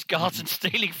shooting his guards and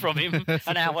stealing from him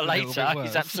an hour A little later bit worse.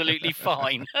 is absolutely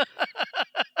fine.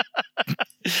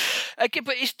 Again,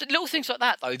 but it's the little things like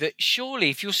that, though, that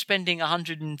surely if you're spending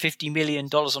 $150 million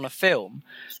on a film,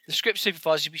 the script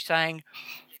supervisor would be saying,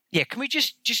 yeah, can we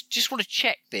just want to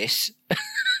check this?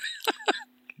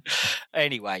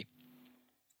 Anyway.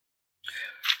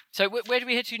 So where do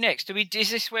we head to next?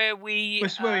 Is this where we...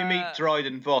 This is where we meet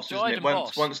Dryden Voss, isn't it?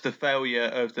 Once the failure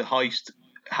of the heist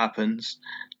happens,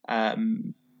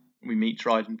 we meet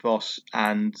Dryden Voss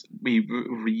and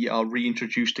we are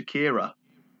reintroduced to Kira,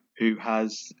 who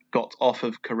has got off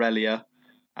of Corellia,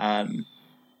 and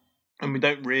we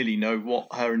don't really know what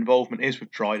her involvement is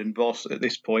with Dryden Voss at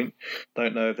this point.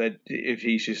 Don't know if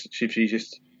she's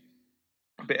just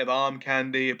a bit of arm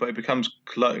candy, but it becomes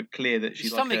clear that she's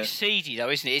it's like something seedy,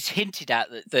 though, isn't it? It's hinted at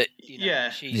that you know,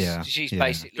 she's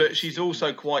basically... But she's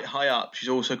also quite high up. She's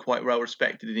also quite well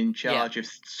respected and in charge of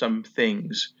some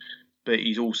things, but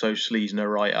he's also sleazing her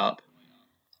right up.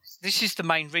 This is the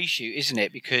main reshoot, isn't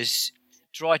it? Because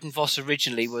Dryden Voss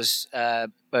originally was a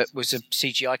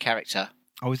CGI character.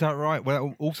 Oh, is that right?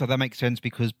 Well, also that makes sense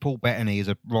because Paul Bettany is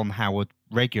a Ron Howard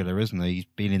regular, isn't he? He's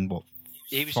been in, what,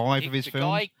 5 of his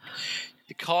films?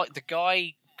 The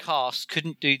guy cast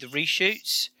couldn't do the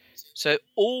reshoots, so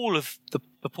all of the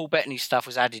Paul Bettany stuff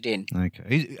was added in.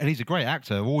 Okay, he's a great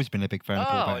actor. I've always been a big fan of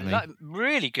Paul Bettany.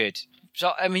 Really good.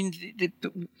 So, I mean,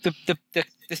 the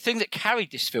thing that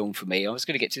carried this film for me, I was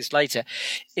going to get to this later,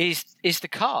 is the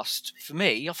cast. For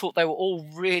me, I thought they were all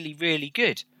really, really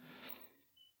good.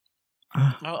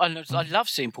 I love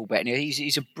seeing Paul Bettany.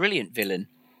 He's a brilliant villain.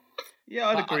 Yeah,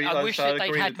 I'd agree. I wish that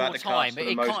they'd had more time. For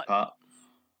the most part.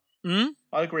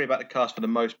 I agree about the cast for the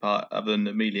most part, other than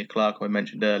Emilia Clarke, who I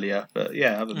mentioned earlier. But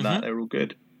yeah, other than that, they're all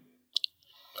good.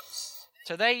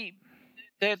 So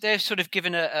they're sort of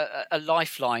given a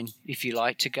lifeline, if you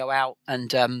like, to go out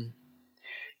and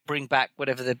bring back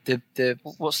whatever the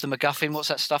what's the MacGuffin? What's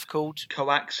that stuff called?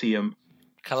 Coaxium.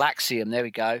 Calaxium. There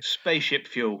we go. Spaceship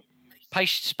fuel.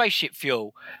 Spaceship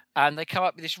fuel, and they come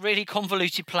up with this really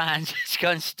convoluted plan to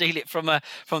go and steal it from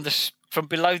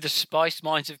below the spice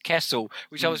mines of Kessel,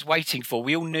 which I was waiting for.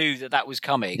 We all knew that was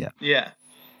coming. Yeah.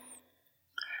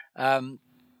 And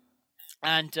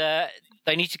they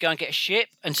need to go and get a ship.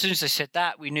 And as soon as they said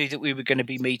that, we knew that we were going to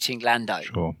be meeting Lando.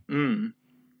 Sure. Mm.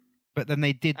 But then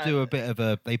they did do a bit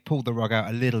of they pulled the rug out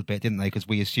a little bit, didn't they? Because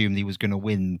we assumed he was going to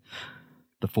win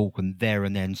the Falcon there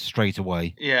and then straight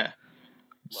away. Yeah.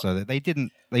 So that they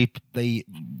didn't. They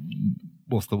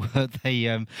what's the word?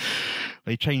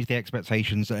 They changed the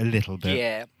expectations a little bit.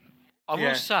 Yeah, I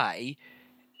will say,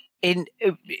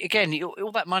 again,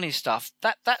 all that money stuff.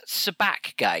 That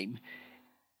Sabacc game.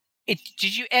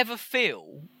 Did you ever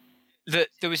feel that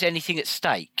there was anything at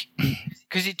stake?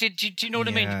 Because it did. Do you know what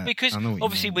I mean? Because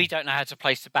obviously we don't know how to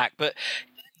play Sabacc, but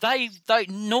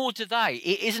nor do they.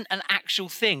 It isn't an actual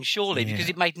thing, surely, because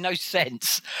it made no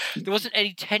sense. There wasn't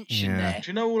any tension there.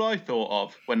 Do you know all I thought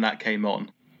of when that came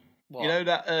on? What? You know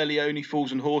that early Only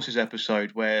Fools and Horses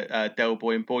episode where Del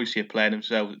Boy and Boyce are playing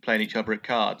each other at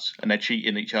cards and they're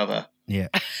cheating each other? Yeah,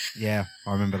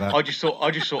 I remember that. I just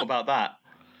thought about that.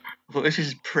 I thought this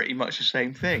is pretty much the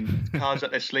same thing. Cards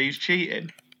up their sleeves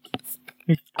cheating.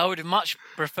 I would have much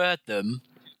preferred them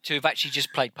to have actually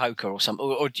just played poker or something,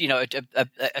 or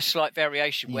a slight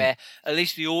variation where at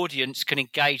least the audience can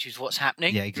engage with what's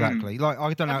happening. Yeah, exactly. Like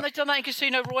I don't know. Haven't they done that in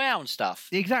Casino Royale and stuff?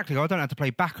 Exactly. I don't have to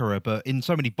play Baccarat, but in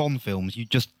so many Bond films, you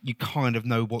kind of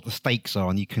know what the stakes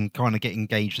are, and you can kind of get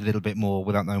engaged a little bit more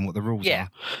without knowing what the rules are.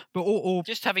 But or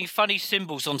just having funny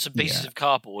symbols on some pieces of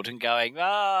cardboard and going,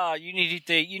 you needed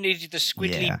the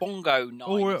squiggly bongo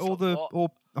nine. Or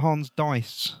Hans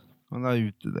Dice. I know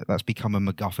that's become a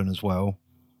MacGuffin as well.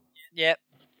 Yep.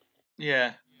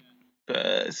 Yeah.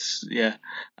 But yeah.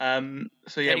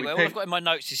 Anyway, all I've got in my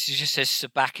notes is it just says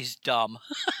Sabak is dumb.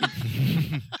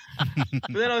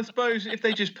 But then I suppose if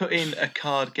they just put in a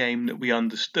card game that we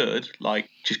understood, like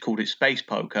just called it Space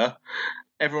Poker,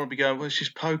 everyone would be going, well, it's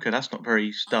just poker. That's not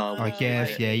very Star Wars. I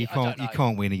guess, yeah. You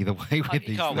can't win either way with these.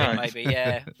 You can't win, maybe,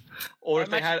 yeah. Or if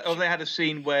they had a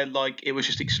scene where like it was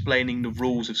just explaining the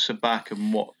rules of Sabak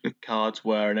and what the cards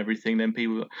were and everything, then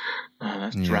people were,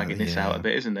 that's dragging this out a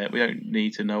bit, isn't it? We don't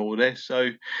need to know all this. So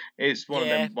it's one of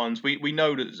them ones. We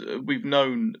know that we've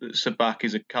known that Sabak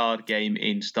is a card game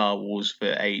in Star Wars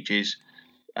for ages,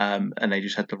 and they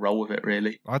just had to roll with it.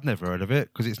 Really, I'd never heard of it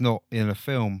because it's not in a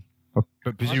film.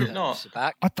 But presumably not.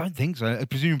 I don't think so.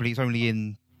 Presumably, it's only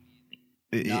in.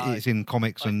 It's in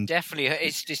comics and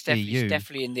it's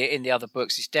definitely in the other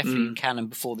books. It's definitely in canon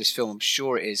before this film. I'm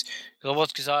sure it is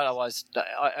because I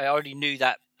already knew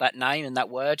that name and that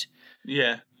word.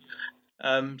 Yeah.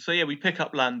 We pick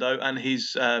up Lando and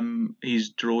his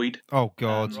droid. Oh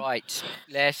God! Right,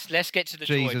 let's get to the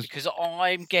droid because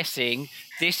I'm guessing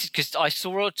this because I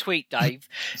saw a tweet, Dave,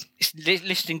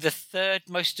 listing the third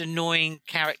most annoying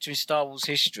character in Star Wars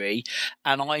history,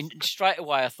 and straight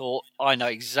away I thought I know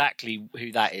exactly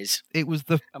who that is. It was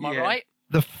Am I right?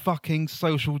 The fucking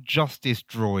social justice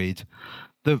droid.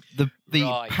 The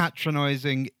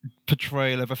patronising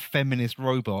portrayal of a feminist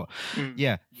robot.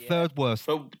 Yeah, third worst.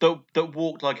 That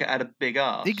walked like it had a big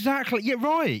ass. Exactly. Yeah,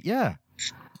 right. Yeah.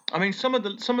 I mean, some of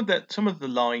the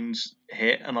lines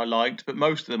hit and I liked, but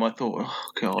most of them I thought,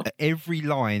 oh God. Every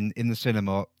line in the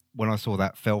cinema when I saw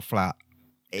that fell flat.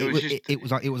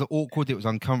 It was awkward. It was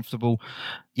uncomfortable.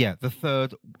 Yeah, the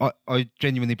third. I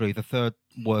genuinely believe the third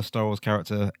worst Star Wars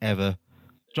character ever.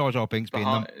 Jar Jar Binks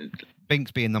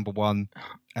being number one,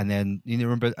 and then you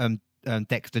remember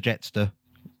Dexter Jetster,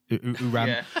 who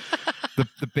ran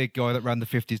the big guy that ran the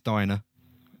 50s diner.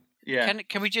 Yeah.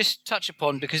 Can we just touch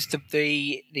upon because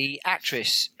the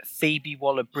actress Phoebe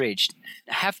Waller-Bridge?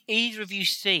 Have either of you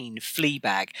seen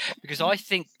Fleabag? Because I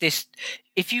think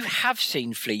if you have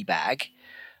seen Fleabag,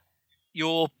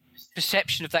 your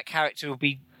perception of that character will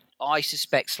be, I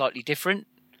suspect, slightly different.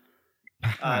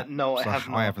 No, I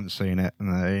haven't. I haven't seen it.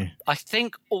 No. I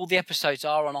think all the episodes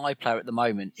are on iPlayer at the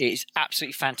moment. It is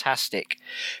absolutely fantastic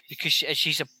because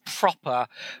she's a proper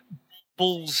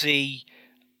ballsy,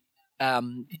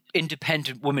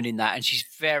 independent woman in that, and she's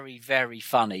very, very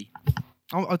funny.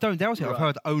 I don't doubt it. Right. I've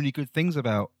heard only good things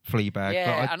about Fleabag.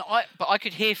 Yeah, but I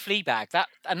could hear Fleabag.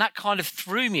 That kind of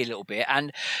threw me a little bit,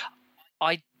 and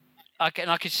I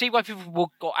could see why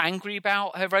people got angry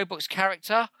about her Roblox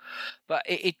character, but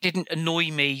it didn't annoy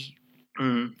me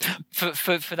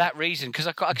for that reason because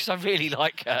I really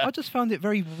like her. I just found it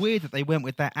very weird that they went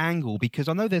with that angle because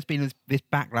I know there's been this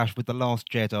backlash with The Last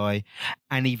Jedi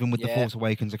and even with The Force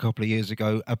Awakens a couple of years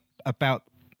ago about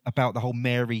the whole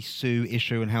Mary Sue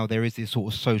issue and how there is this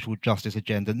sort of social justice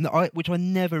agenda, which I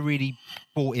never really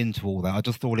bought into all that. I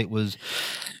just thought it was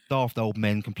daft old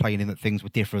men complaining that things were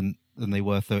different than they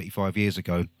were 35 years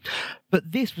ago.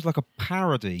 But this was like a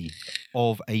parody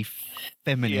of a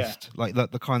feminist, like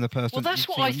the kind of person. Well, that's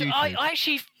what I think. I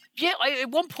actually. Yeah, at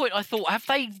one point I thought,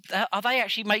 are they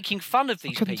actually making fun of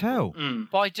these people? I couldn't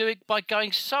tell by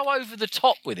going so over the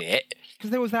top with it. Because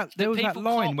there was that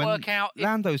line when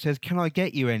Lando says, "Can I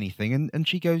get you anything?" and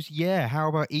she goes, "Yeah. How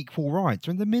about equal rights?"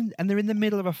 And they're in the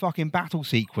middle of a fucking battle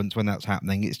sequence when that's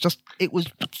happening. It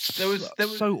was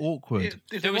so awkward.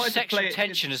 There was sexual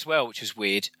tension as well, which was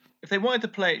weird. If they wanted to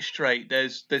play it straight,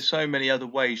 there's so many other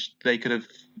ways they could have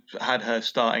had her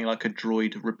starting like a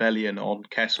droid rebellion on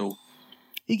Kessel.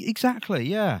 Exactly,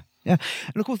 yeah. And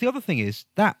of course, the other thing is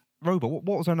that robot.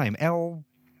 What was her name? L3.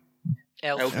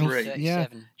 Yeah,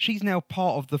 she's now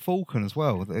part of the Falcon as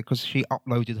well because she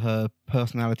uploaded her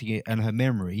personality and her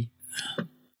memory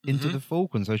into the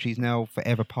Falcon, so she's now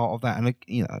forever part of that. And I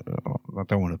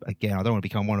don't want to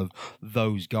become one of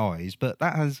those guys, but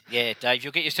that has. Yeah, Dave,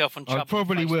 you'll get yourself on trouble. I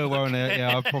probably will, won't I? Yeah,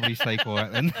 I'll probably stay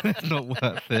quiet then. It's not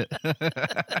worth it.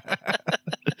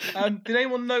 Did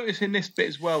anyone notice in this bit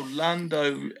as well,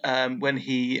 Lando, when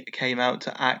he came out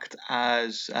to act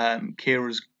as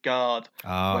Kira's guard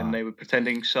when they were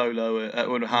pretending Solo,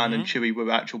 when Han and Chewie were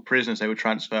actual prisoners they were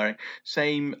transferring,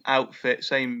 same outfit,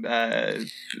 same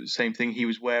thing he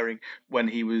was wearing when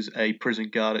he was a prison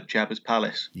guard at Jabba's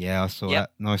palace. Yeah, I saw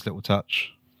that. Nice little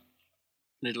touch.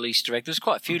 Little Easter egg. There's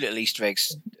quite a few little Easter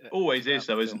eggs. Always is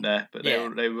though, isn't there? But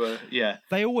they were.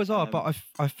 They always are, but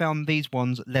I found these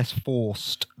ones less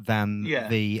forced than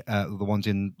the ones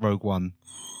in Rogue One.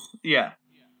 Yeah.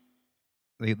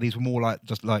 These were more like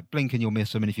just like blink and you'll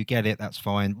miss them, and if you get it, that's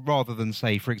fine. Rather than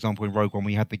say, for example, in Rogue One,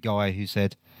 we had the guy who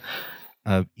said,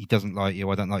 "He doesn't like you,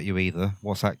 I don't like you either."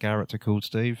 What's that character called,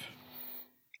 Steve?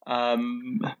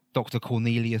 Dr.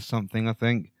 Cornelius something, I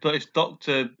think. But it's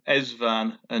Dr.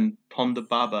 Ezvan and Ponda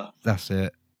Baba. That's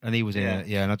it. And he was in it,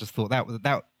 and I just thought that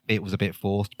bit was a bit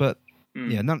forced, but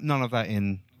none of that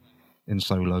in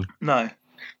Solo. No.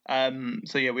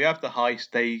 So we have the heist.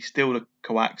 They steal the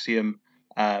coaxium.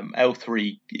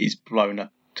 L3 is blown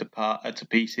up to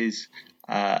pieces.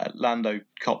 Lando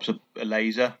cops a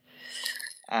laser.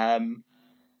 And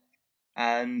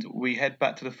we head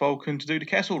back to the Falcon to do the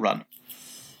Kessel Run.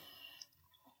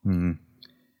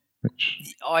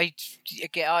 Which I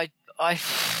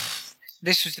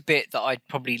this was the bit that I'd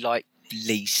probably like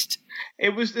least.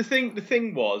 It was the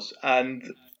thing was, and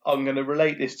I'm going to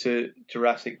relate this to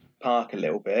Jurassic Park a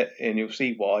little bit, and you'll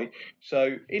see why.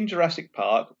 So in Jurassic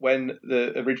Park, when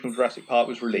the original Jurassic Park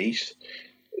was released,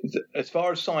 as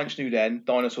far as science knew then,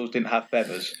 dinosaurs didn't have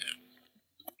feathers.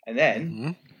 And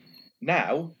then,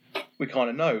 now, we kind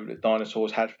of know that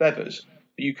dinosaurs had feathers.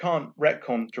 But you can't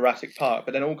retcon Jurassic Park,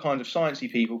 but then all kinds of sciencey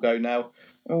people go now,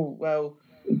 oh, well,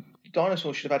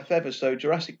 dinosaurs should have had feathers, so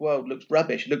Jurassic World looks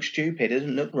rubbish, it looks stupid, it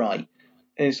doesn't look right.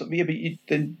 And it's like, yeah, but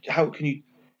then how can you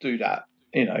do that?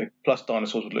 You know, plus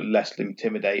dinosaurs would look less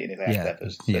intimidating if they had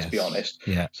feathers, let's be honest.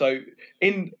 Yeah. So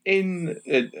in A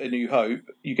New Hope,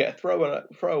 you get a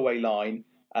throwaway line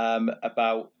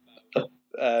about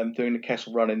doing the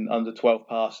Kessel Run in under 12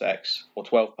 parsecs.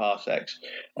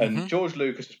 And George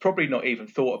Lucas has probably not even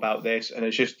thought about this and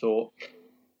has just thought,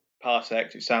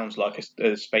 parsecs, it sounds like a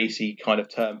spacey kind of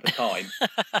term for time.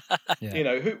 You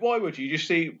know, why would you just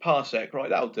see parsec, right,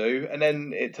 that'll do, and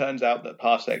then it turns out that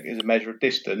parsec is a measure of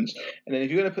distance, and then if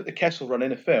you're going to put the Kessel Run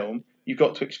in a film, you've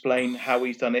got to explain how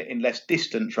he's done it in less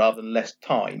distance rather than less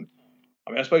time.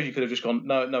 I mean, I suppose you could have just gone,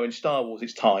 no, in Star Wars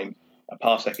it's time, a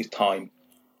parsec is time.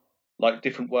 Like,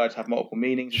 different words have multiple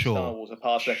meanings. In Star Wars, a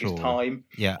parsec is time,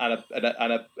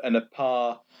 and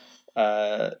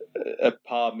a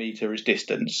par meter is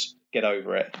distance. Get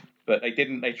over it. But they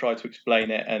didn't. They tried to explain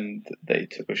it, and they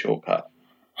took a shortcut.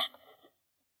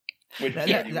 Which is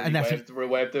a real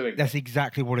way of doing it. That's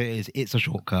exactly what it is. It's a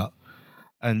shortcut.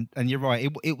 And you're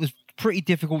right. It was pretty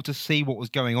difficult to see what was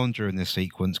going on during this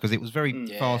sequence because it was very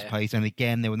fast paced, and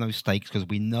again there were no stakes because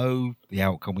we know the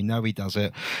outcome. We know he does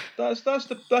it. That's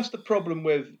the problem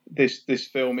with this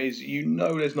film is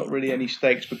there's not really any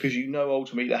stakes because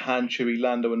ultimately that Han, Chewie,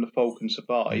 Lando, and the Falcon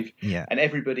survive, and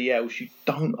everybody else you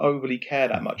don't overly care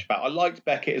that much about. I liked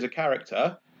Beckett as a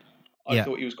character. I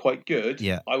thought he was quite good.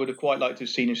 I would have quite liked to have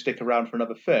seen him stick around for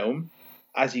another film.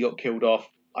 As he got killed off,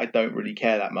 I don't really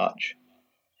care that much.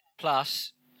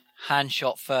 Plus, Han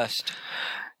shot first.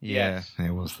 Yeah,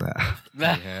 it was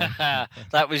that.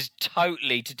 That was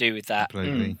totally to do with that.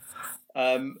 Completely.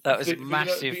 That was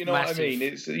massive. You know what I mean?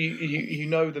 It's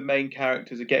the main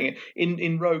characters are getting it.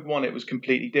 In Rogue One, it was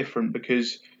completely different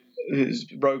because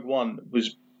Rogue One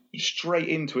was straight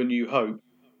into A New Hope,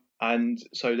 and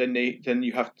so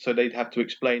they'd have to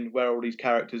explain where all these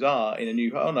characters are in A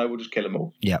New Hope. Oh no, we'll just kill them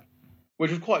all. Yeah. Which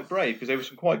was quite brave because there were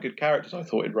some quite good characters, I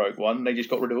thought, in Rogue One. And they just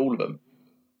got rid of all of them.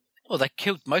 Well, they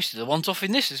killed most of the ones off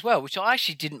in this as well, which I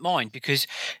actually didn't mind because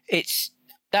it's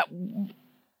that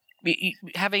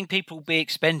having people be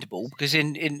expendable. Because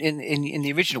in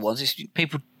the original ones, it's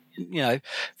people,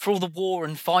 for all the war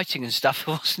and fighting and stuff,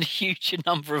 there wasn't a huge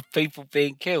number of people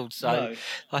being killed. So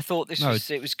I thought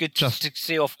it was good to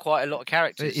see off quite a lot of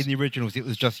characters. In the originals, it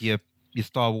was just your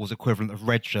Star Wars equivalent of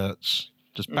red shirts.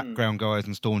 Just background guys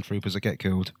and stormtroopers that get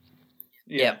killed.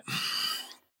 Yeah.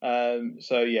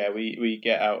 We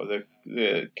get out of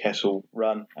the Kessel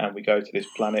Run and we go to this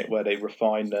planet where they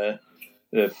refine the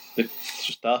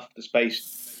stuff, the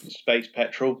space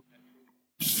petrol.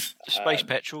 The space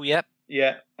petrol, yep.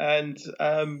 Yeah, and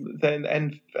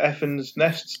then Effen's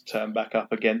nests turn back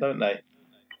up again, don't they?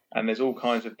 And there's all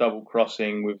kinds of double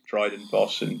crossing with Dryden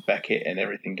Voss and Beckett and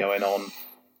everything going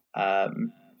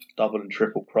on. Double and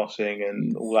triple crossing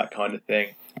and all that kind of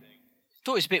thing. I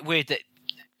thought it was a bit weird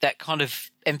that kind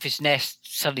of Enfys Nest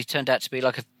suddenly turned out to be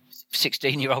like a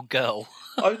 16-year-old girl.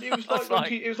 It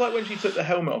was like when she took the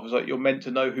helmet off. It was like, you're meant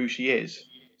to know who she is.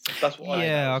 That's what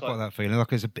I got that feeling.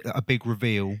 Like it's a big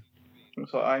reveal.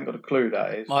 It's like, I ain't got a clue who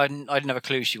that is. I didn't have a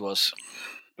clue who she was.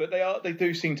 But they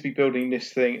do seem to be building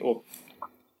this thing, or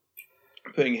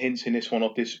putting hints in this one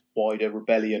of this wider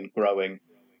rebellion growing,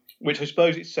 which I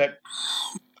suppose it's set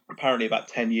apparently about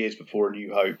 10 years before A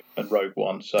New Hope and Rogue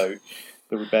One. So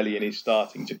the rebellion is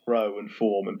starting to grow and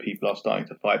form, and people are starting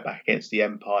to fight back against the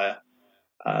Empire.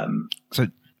 And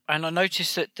I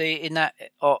noticed that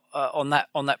on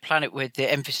that planet with the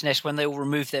Enfys Nest, when they all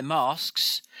removed their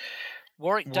masks,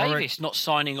 Warwick Davis not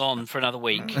signing on for another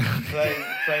week.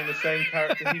 playing the same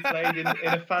character he played in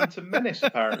A Phantom Menace,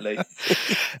 apparently.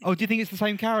 Oh, do you think it's the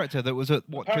same character that was at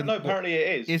what? Apparently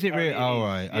it is. Is it really? Oh,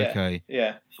 right. Yeah. Okay.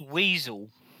 Yeah. Weasel.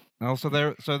 Oh, so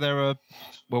there are.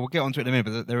 Well, we'll get onto it in a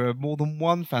minute, but there are more than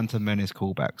one Phantom Menace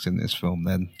callbacks in this film.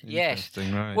 Then, yes.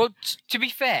 Right. Well, to be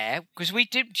fair, because we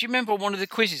did. Do you remember on one of the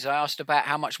quizzes I asked about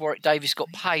how much Warwick Davis got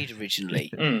paid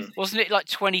originally? Wasn't it like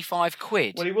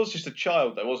 £25? Well, he was just a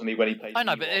child, though, wasn't he, when he played? I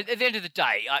know, but at the end of the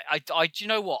day, I do you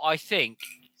know what? I think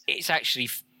it's actually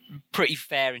pretty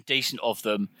fair and decent of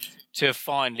them to have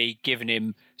finally given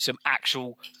him some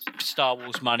actual Star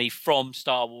Wars money from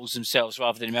Star Wars themselves,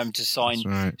 rather than him having to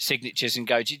sign signatures and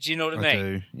go. Do you know what I mean?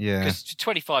 Do, yeah. Because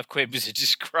 £25 was a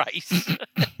disgrace.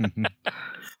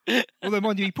 Although,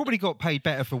 mind you, he probably got paid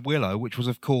better for Willow, which was,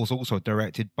 of course, also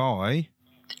directed by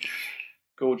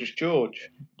Gorgeous George.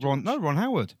 Ron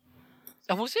Howard.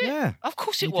 Oh, was it? Yeah. Of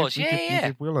course it was. He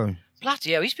did Willow.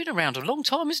 Bloody hell, he's been around a long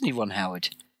time, hasn't he, Ron Howard?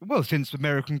 Well, since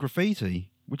American Graffiti.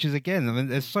 Which is, again, I mean,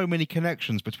 there's so many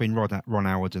connections between Ron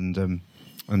Howard and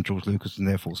George Lucas, and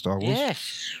therefore Star Wars.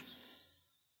 Yes.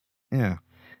 Yeah.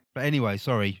 But anyway,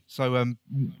 sorry. So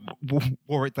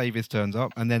Warwick Davis turns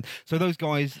up, and then so those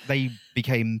guys they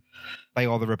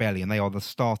are the rebellion. They are the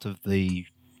start of the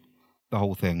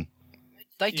whole thing.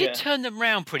 They did turn them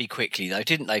round pretty quickly, though,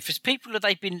 didn't they? For people that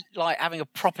they've been like having a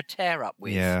proper tear up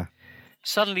with. Yeah.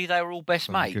 Suddenly they were all best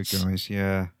mates. Good guys.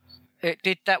 Yeah. It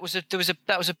did. That was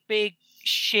a big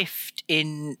shift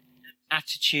in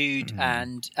attitude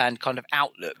and kind of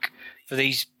outlook for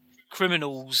these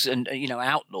criminals and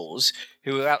outlaws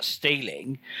who are out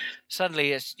stealing.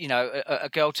 Suddenly, as a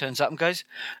girl turns up and goes,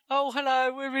 "Oh,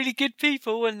 hello, we're really good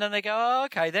people," and then they go, "Oh,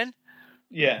 okay, then."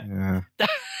 Yeah.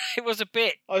 It was a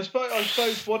bit. I suppose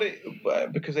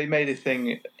because they made a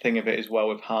thing of it as well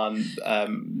with Han.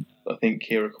 I think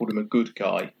Kira called him a good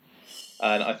guy,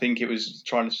 and I think it was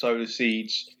trying to sow the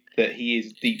seeds that he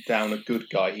is deep down a good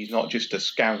guy. He's not just a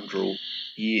scoundrel.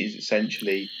 He is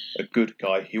essentially a good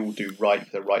guy. He will do right for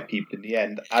the right people in the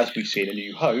end, as we see in A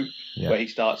New Hope, where he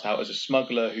starts out as a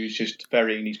smuggler who's just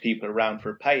ferrying these people around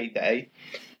for a payday,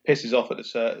 pisses off at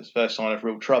the first sign of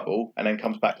real trouble, and then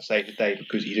comes back to save the day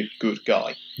because he's a good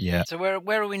guy. Yeah. So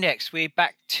where are we next? We're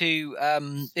back to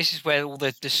this is where all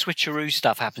the switcheroo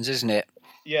stuff happens, isn't it?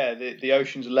 Yeah, the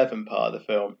Ocean's 11 part of the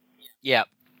film. Yeah.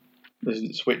 There's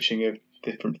the switching of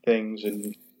different things,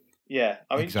 and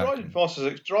I mean, exactly.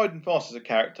 Dryden Voss as a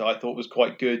character I thought was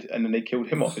quite good, and then they killed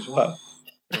him off as well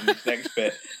in this next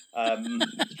bit.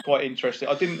 It's quite interesting.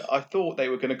 I thought they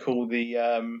were going to call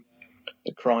the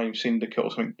crime syndicate or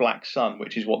something Black Sun,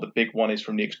 which is what the big one is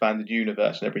from the expanded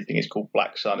universe, and everything is called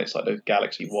Black Sun. It's like a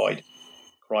galaxy-wide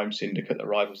crime syndicate that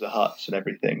rivals the Hutts and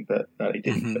everything, but no, they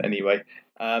didn't. But anyway,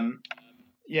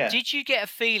 Did you get a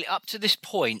feeling up to this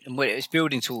point, and when it was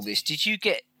building to all this, did you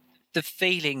get the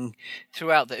feeling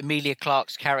throughout that Emilia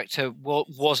Clarke's character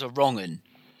was a wrong 'un?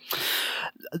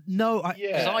 No,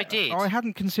 because I did. I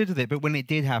hadn't considered it, but when it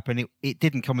did happen, it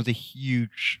didn't come as a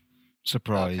huge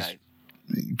surprise.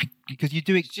 Okay. Because you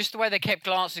do it. It's just the way they kept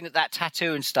glancing at that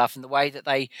tattoo and stuff, and the way that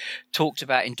they talked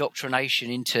about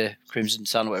indoctrination into Crimson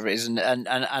Sun, or whatever it is, and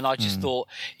I just thought,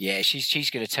 she's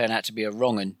going to turn out to be a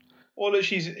wrong 'un. Well,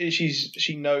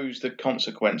 she knows the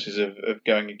consequences of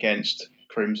going against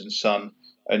Crimson Sun,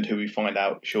 and who we find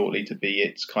out shortly to be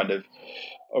its kind of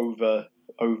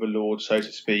overlord, so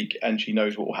to speak, and she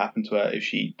knows what will happen to her if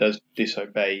she does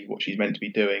disobey what she's meant to be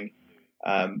doing.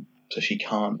 So she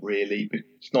can't really.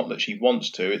 It's not that she wants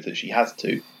to; it's that she has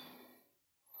to.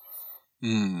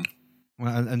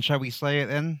 Well, and shall we say it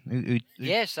then?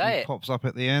 Say it. Pops up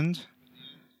at the end.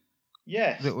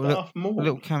 Yes, Darth Maul. A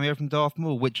little cameo from Darth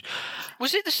Maul, which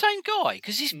was it the same guy?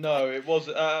 Because he's it was.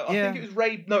 I think it was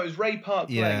Ray. No, it was Ray Park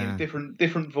playing a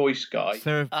different voice guy.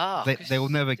 They will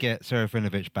never get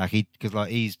Serafinovich back. Because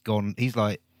he's gone. He's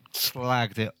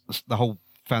slagged it. The whole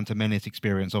Phantom Menace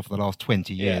experience off for the last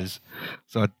 20 years.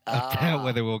 So I doubt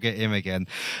whether we'll get him again.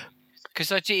 Because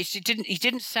he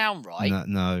didn't sound right.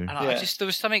 No. And I just there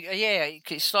was something. Yeah,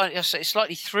 it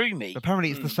slightly threw me.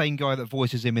 Apparently, it's the same guy that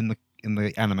voices him in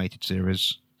the animated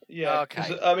series. Yeah,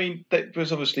 Okay. I mean,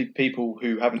 there's obviously people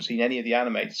who haven't seen any of the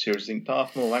animated series think,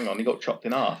 Darth Maul, hang on, he got chopped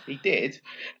in half. He did,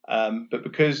 but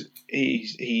because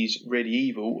he's really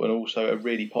evil and also a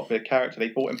really popular character, they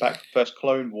brought him back for first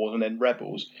Clone Wars and then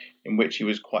Rebels, in which he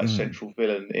was quite a central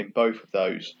villain in both of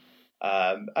those.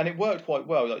 And it worked quite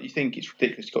well. Like, you think it's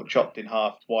ridiculous he got chopped in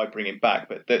half, why bring him back?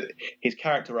 But his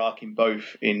character arc in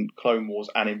both in Clone Wars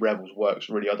and in Rebels works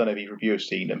really. I don't know if either of you have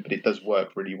seen them, but it does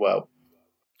work really well.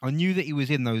 I knew that he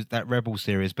was in that Rebel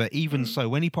series, but even so,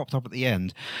 when he popped up at the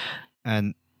end,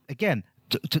 and again,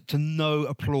 to no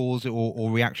applause or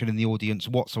reaction in the audience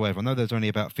whatsoever. I know there's only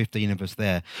about 15 of us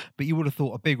there, but you would have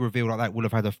thought a big reveal like that would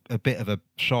have had a bit of a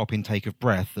sharp intake of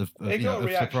breath of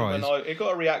surprise. It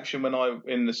got a reaction when I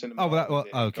in the cinema. Oh, well,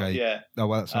 okay. Yeah. Oh,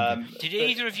 well, that's something. Did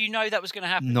either of you know that was going to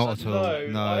happen? Not at all.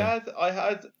 No. I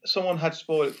had someone had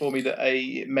spoiled it for me that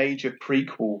a major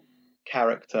prequel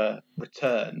character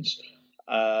returns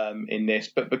in this,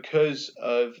 but because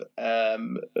of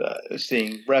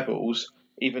seeing Rebels,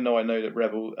 even though I know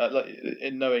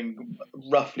that knowing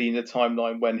roughly in the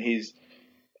timeline when his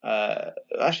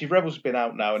actually Rebels has been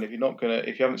out now, and if you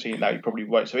haven't seen it now, you probably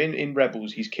won't. So in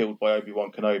Rebels, he's killed by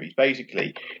Obi-Wan Kenobi.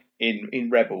 Basically, in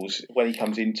Rebels, when he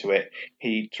comes into it,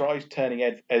 he tries turning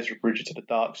Ezra Bridger to the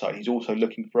dark side. He's also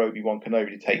looking for Obi-Wan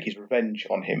Kenobi to take his revenge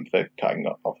on him for cutting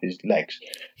off his legs,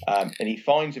 and he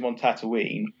finds him on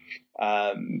Tatooine.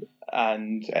 And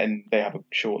they have a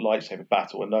short lightsaber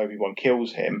battle, and Obi-Wan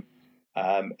kills him.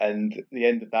 And at the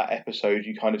end of that episode,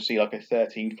 you kind of see like a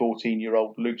 13,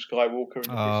 14-year-old Luke Skywalker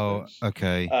in the distance.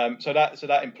 Okay. So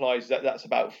that implies that that's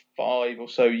about 4 or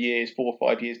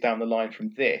 5 years down the line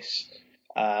from this,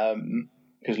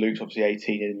 because Luke's obviously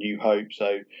 18 in A New Hope.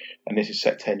 And this is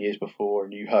set 10 years before A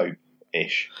New Hope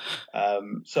ish.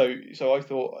 So I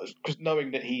thought, because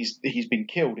knowing that he's been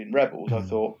killed in Rebels, I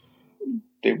thought.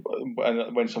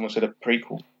 And when someone said a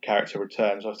prequel character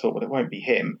returns, I thought, well, it won't be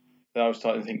him. Then I was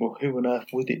starting to think, well, who on earth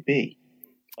would it be?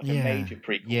 Like a major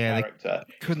prequel character.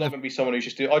 It's not going to be someone who's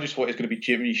just I just thought it was going to be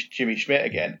Jimmy Schmidt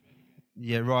again.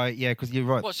 Yeah, right. Yeah, because you're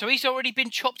right. What? So he's already been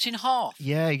chopped in half?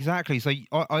 Yeah, exactly. So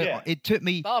it took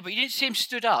me. But you didn't see him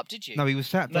stood up, did you? No, he was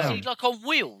sat down. Was he like on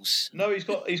wheels? No, he's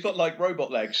got like robot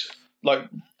legs.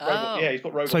 He's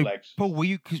got robot legs. Paul, were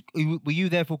you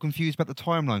therefore confused about the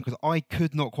timeline? Because I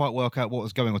could not quite work out what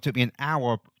was going on. It took me an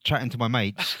hour chatting to my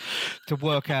mates to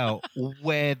work out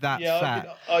where that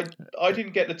sat. I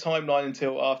didn't get the timeline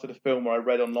until after the film, where I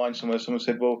read online somewhere. Someone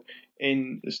said, well,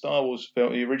 in the Star Wars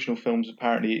film, the original films,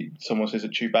 apparently someone says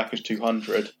that Chewbacca's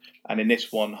 200, and in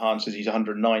this one, Han says he's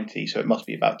 190, so it must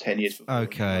be about 10 years before.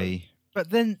 Okay. But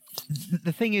then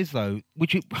the thing is, though,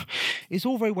 it's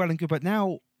all very well and good, but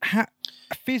now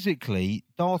physically,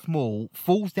 Darth Maul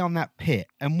falls down that pit,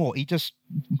 and he just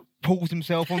pulls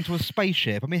himself onto a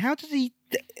spaceship. I mean, how does he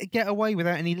get away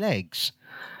without any legs?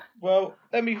 Well,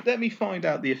 let me find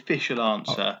out the official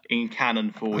answer in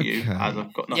canon for you, as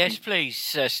I've got nothing. Yes,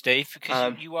 please, Steve,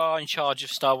 because you are in charge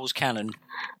of Star Wars canon.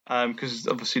 Because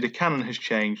obviously the canon has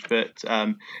changed, but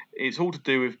it's all to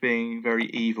do with being very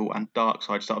evil and dark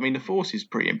side stuff. I mean, the Force is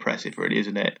pretty impressive, really,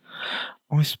 isn't it?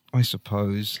 I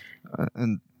suppose.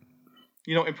 And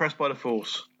you're not impressed by the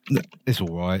Force? It's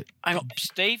all right. Hang on,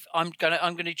 Steve. I'm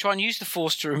gonna try and use the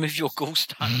Force to remove your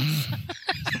gallstones.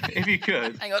 If you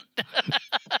could. Hang on.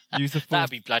 Use the Force.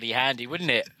 That'd be bloody handy, wouldn't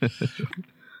it?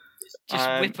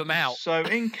 Just whip them out. So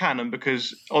in canon,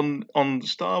 because on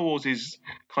Star Wars'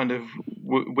 kind of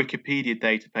Wikipedia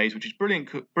database, which is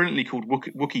brilliantly called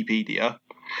Wikipedia,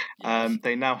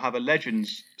 they now have a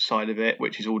Legends side of it,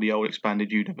 which is all the old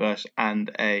expanded universe,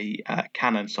 and a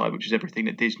canon side, which is everything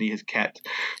that Disney has kept.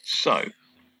 So,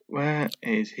 where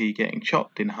is he getting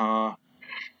chopped in half?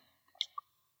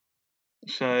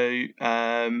 So,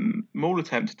 Maul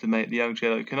attempted to make the young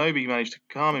Jedi. Kenobi managed to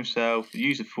calm himself,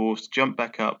 use the Force to jump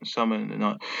back up and summon the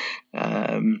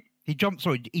night. He jumps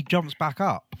back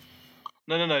up.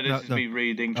 No. This is me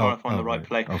reading, trying to find the right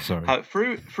play. Oh, sorry.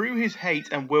 Through his hate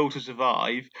and will to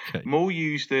survive, Maul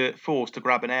used the Force to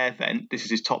grab an air vent. This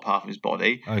is his top half of his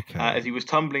body. Okay. As he was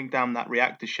tumbling down that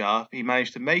reactor shaft, he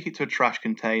managed to make it to a trash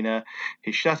container.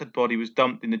 His shattered body was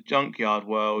dumped in the junkyard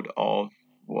world of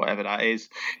whatever that is.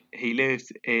 He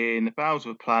lived in the bowels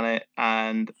of a planet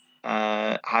and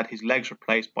had his legs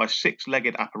replaced by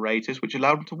 6-legged apparatus, which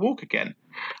allowed him to walk again.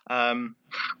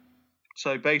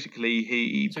 So basically,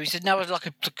 he... So he said now it's like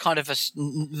a kind of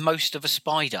most of a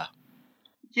spider.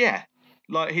 Yeah.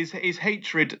 like his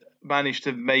hatred managed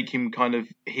to make him kind of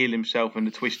heal himself in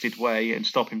a twisted way and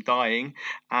stop him dying,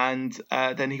 and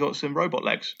then he got some robot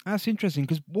legs. That's interesting,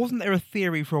 because wasn't there a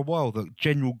theory for a while that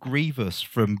General Grievous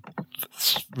from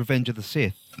Revenge of the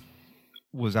Sith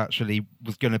was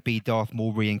going to be Darth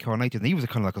Maul reincarnated? And he was a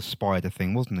kind of like a spider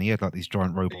thing, wasn't he? He had like these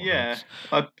giant robot legs.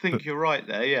 I think you're right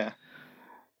there. Yeah.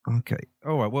 Okay.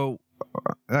 All right. Well,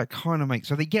 that kind of makes...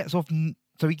 So he gets off...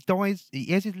 So he dies...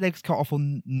 He has his legs cut off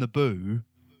on Naboo.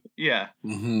 Yeah.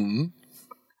 Mm-hmm.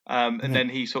 And then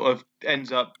he sort of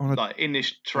ends up like in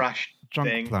this trash junk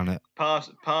thing, planet.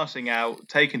 Passing out,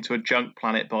 taken to a junk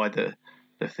planet by the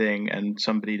thing, and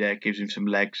somebody there gives him some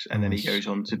legs, and then he goes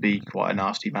on to be quite a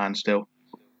nasty man still.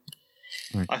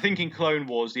 Okay. I think in Clone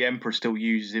Wars, the Emperor still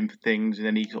uses him for things, and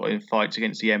then he sort of fights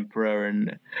against the Emperor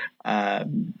and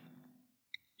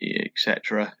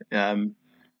etc.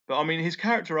 But I mean, his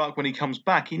character arc when he comes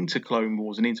back into Clone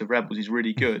Wars and into Rebels is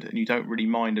really good, and you don't really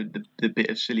mind the bit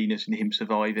of silliness in him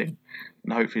surviving.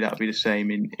 And hopefully that'll be the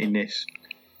same in this.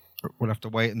 We'll have to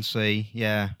wait and see.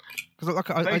 Yeah, because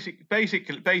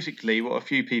basically, what a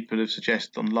few people have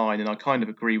suggested online, and I kind of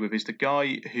agree with, is the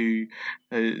guy who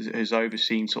has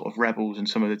overseen sort of Rebels and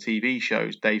some of the TV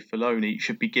shows, Dave Filoni,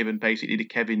 should be given basically the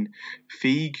Kevin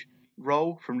Feige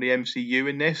role from the MCU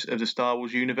in this of the Star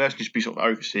Wars universe. He should be sort of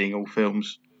overseeing all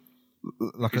films.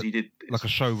 Like a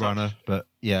showrunner, but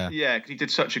yeah, because he did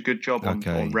such a good job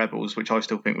on Rebels, which I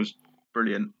still think was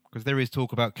brilliant. Because there is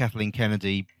talk about Kathleen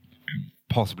Kennedy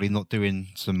possibly not doing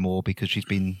some more because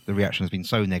the reaction has been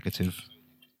so negative.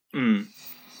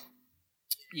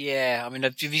 Yeah, I mean,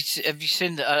 have you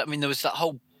seen that? I mean, there was that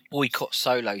whole boycott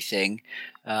Solo thing,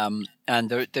 and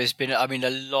there's been, I mean,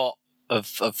 a lot of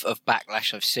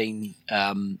backlash I've seen,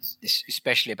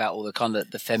 especially about all the kind of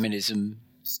the feminism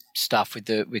stuff with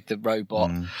the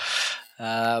robot.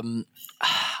 I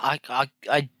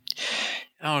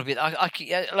don't know, like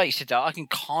you said, I can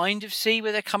kind of see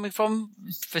where they're coming from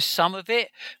for some of it,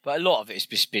 but a lot of it's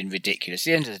just been ridiculous. At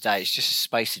the end of the day, it's just a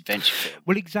space adventure film.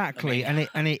 Well, exactly, and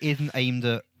it isn't aimed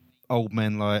at old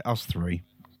men like us three,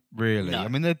 really. No. I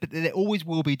mean, there always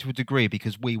will be to a degree,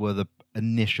 because we were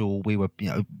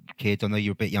kids. I know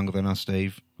you're a bit younger than us,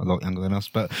 Steve, a lot younger than us,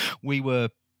 but we were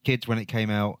kids when it came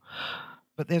out.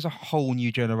 But there's a whole new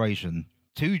generation,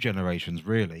 2 generations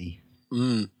really,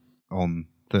 that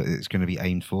it's going to be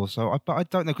aimed for. But I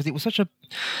don't know, because it was such a...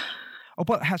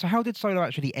 so how did Solo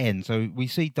actually end? So we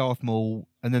see Darth Maul,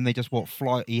 and then they just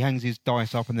fly. He hangs his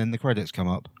dice up, and then the credits come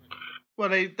up. Well,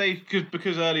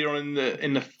 because earlier on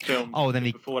in the film,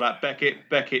 before that,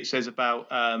 Beckett says about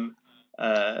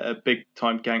a big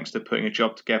time gangster putting a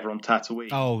job together on Tatooine.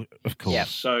 Oh, of course. Yeah.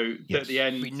 So at the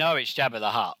end, we know it's Jabba the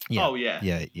Hutt. Yeah. Oh yeah.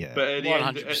 But at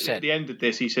the end of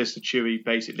this, he says to Chewie,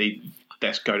 basically,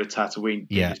 let's go to Tatooine,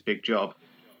 do this big job.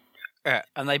 Yeah,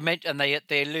 and they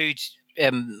allude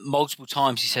multiple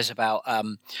times. He says about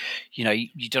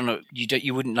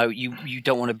you wouldn't know, you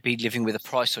don't want to be living with a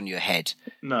price on your head.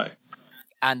 No.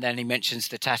 And then he mentions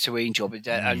the Tatooine job,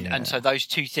 and so those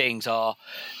two things are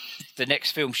the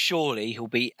next film. Surely he'll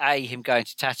be A, him going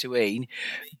to Tatooine,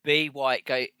 B, why it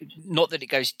go, not that it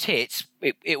goes tits,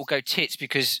 it will go tits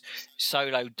because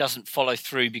Solo doesn't follow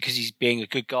through because he's being a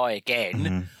good guy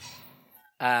again.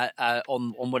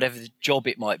 On whatever the job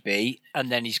it might be,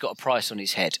 and then he's got a price on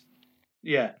his head.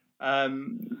 Yeah.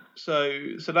 So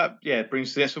that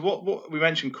brings to this. So what we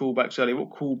mentioned callbacks earlier. What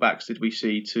callbacks did we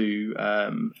see to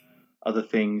other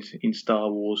things in Star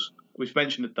Wars? We've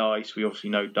mentioned the dice. We obviously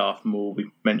know Darth Maul.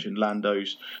 We mentioned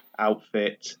Lando's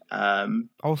outfit. What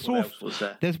else was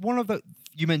there? There's one of the.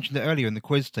 You mentioned it earlier in the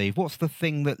quiz, Steve. What's the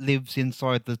thing that lives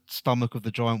inside the stomach of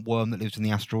the giant worm that lives in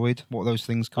the asteroid? What are those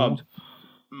things called?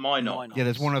 Minot. Yeah,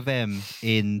 there's one of them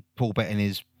in Paul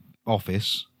Bettany's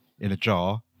office in a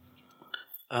jar.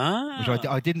 Which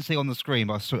I didn't see on the screen,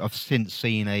 but I've since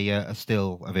seen a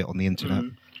still of it on the internet.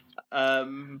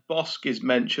 Bosk is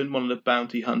mentioned, one of the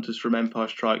bounty hunters from Empire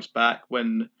Strikes Back,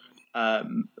 when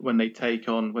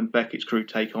Beckett's crew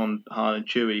take on Han and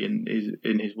Chewie,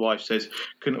 and his wife says,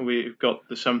 "Couldn't we have got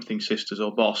the Something Sisters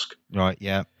or Bosk?" Right.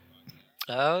 Yeah.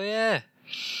 Oh yeah.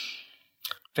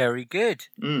 Very good.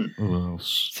 Who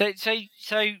else? So,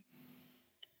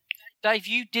 Dave,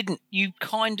 you didn't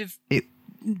mind it?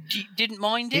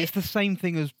 It's the same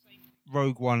thing as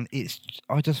Rogue One.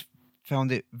 I just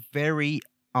found it very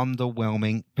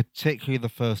underwhelming, particularly the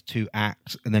first 2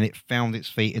 acts, and then it found its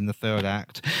feet in the 3rd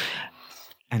act,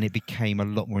 and it became a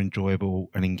lot more enjoyable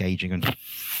and engaging and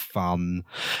fun.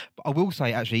 But I will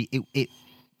say, actually, it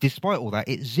despite all that,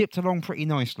 it zipped along pretty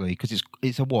nicely, because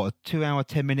it's a 2-hour,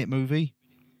 10-minute movie.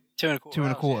 2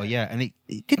 and a quarter, yeah. And it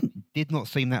did not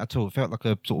seem that at all. It felt like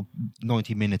a sort of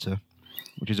 90-minute.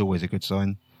 which is always a good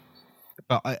sign.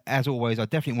 But as always, I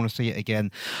definitely want to see it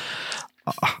again.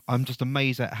 I'm just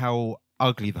amazed at how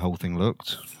ugly the whole thing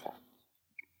looked,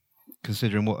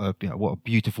 considering what a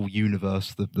beautiful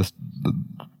universe the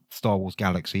Star Wars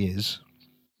galaxy is,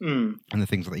 and the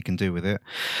things that they can do with it.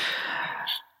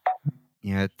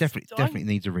 Yeah, definitely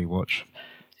needs a rewatch.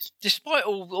 Despite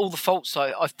all the faults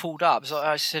I've pulled up, as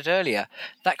I said earlier,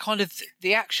 that kind of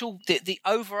the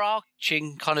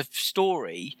overarching kind of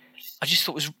story, I just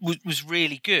thought was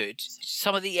really good.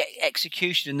 Some of the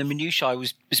execution and the minutiae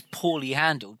was poorly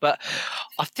handled, but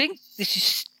I think this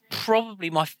is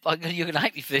probably you're going to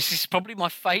hate me for this. This is probably my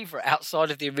favourite outside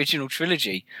of the original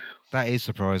trilogy. That is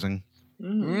surprising.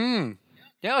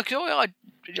 Yeah, I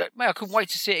couldn't wait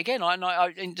to see it again.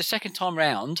 In the second time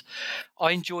round,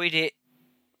 I enjoyed it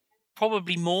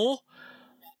probably more,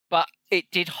 but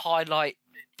it did highlight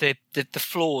the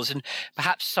flaws, and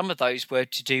perhaps some of those were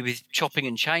to do with chopping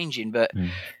and changing. But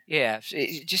yeah,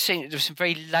 it just seemed there was some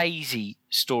very lazy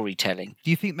storytelling.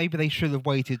 Do you think maybe they should have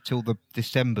waited till the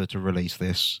December to release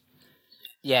this?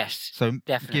 Yes, so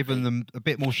definitely. Given them a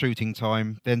bit more shooting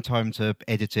time, then time to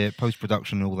edit it,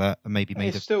 post-production and all that, and maybe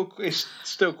it's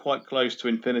still quite close to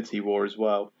Infinity War as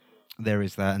well. There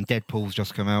is that, and Deadpool's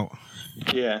just come out.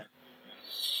 Yeah.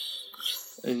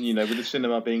 And, with the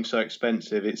cinema being so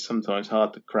expensive, it's sometimes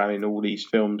hard to cram in all these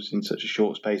films in such a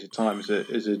short space of time.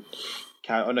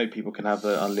 I know people can have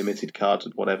unlimited cards or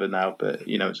whatever now, but,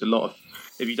 it's a lot of...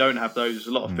 If you don't have those, there's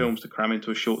a lot of films to cram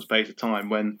into a short space of time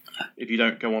when, if you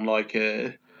don't go on like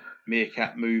a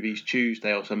Meerkat Movies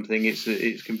Tuesday or something,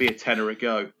 it can be a tenner a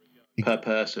go per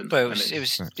person. Well,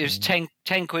 it was 10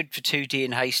 quid for 2D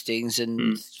in Hastings and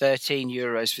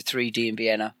 €13 for 3D in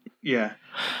Vienna. Yeah.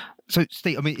 So,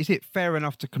 Steve, I mean, is it fair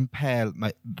enough to compare,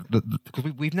 because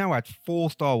we've now had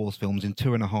 4 Star Wars films in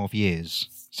 2.5 years.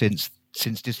 Since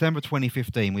December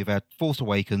 2015, we've had Force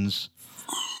Awakens,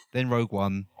 then Rogue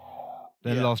One,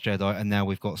 then Last Jedi, and now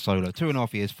we've got Solo.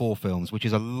 2.5 years, 4 films, which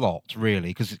is a lot, really,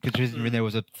 because there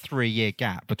was a 3-year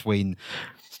gap between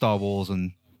Star Wars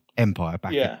and Empire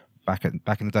back in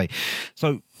the day.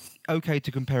 So, okay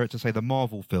to compare it to, say, the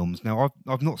Marvel films. Now,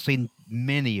 I've not seen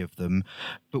many of them,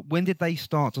 but when did they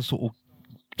start to sort of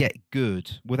get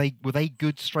good? Were they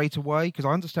good straight away? Because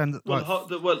I understand that. Hulk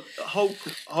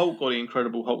got the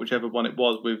Incredible Hulk, whichever one it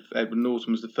was, with Edward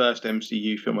Norton, was the first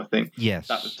MCU film, I think. Yes,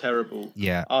 that was terrible.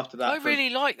 Yeah. After that, I really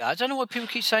like that. I don't know why people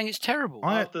keep saying it's terrible.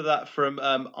 After that, from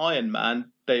Iron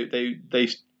Man, they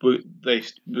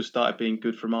started being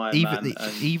good from Iron Man.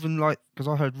 Even like, because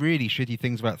I heard really shitty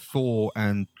things about Thor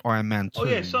and Iron Man 2.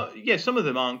 Oh yeah, some of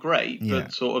them aren't great,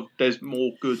 but sort of there's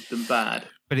more good than bad.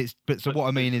 But what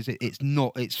I mean is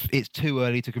it's too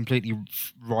early to completely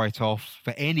write off,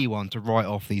 for anyone to write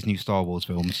off these new Star Wars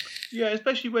films. Yeah,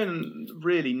 especially when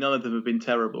really none of them have been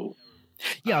terrible.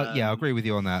 Yeah, I agree with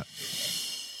you on that.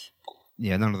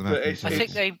 Yeah, none of them have been terrible. I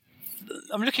think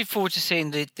I'm looking forward to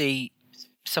seeing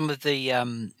some of the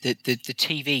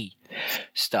TV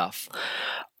stuff.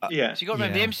 So you got to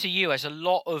remember the MCU has a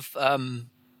lot of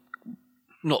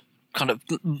not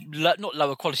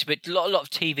lower quality, but a lot of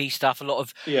TV stuff, a lot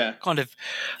of kind of,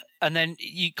 and then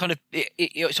you kind of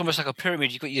it's almost like a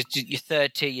pyramid. You've got your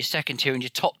third tier, your second tier, and your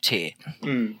top tier.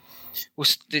 Well,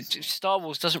 Star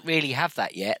Wars doesn't really have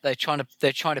that yet. They're trying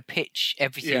to pitch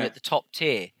everything at the top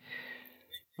tier.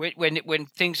 When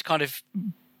things kind of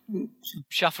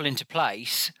shuffle into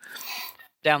place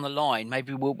down the line,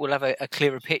 maybe we'll have a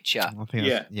clearer picture. I think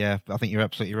I think you're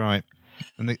absolutely right.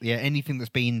 And anything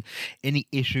that's been any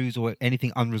issues or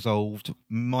anything unresolved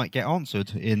might get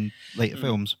answered in later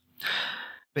films.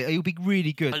 But it'll be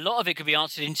really good. A lot of it could be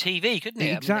answered in TV, couldn't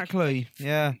it? Exactly.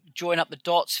 Join up the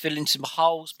dots, fill in some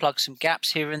holes, plug some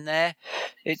gaps here and there.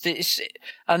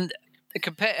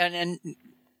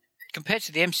 Compared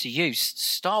to the MCU,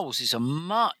 Star Wars is a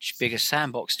much bigger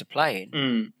sandbox to play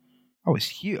in. Oh, it's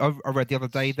huge. I read the other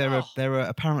day there are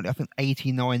apparently, I think,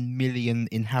 89 million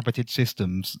inhabited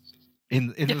systems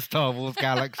in the Star Wars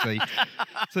galaxy.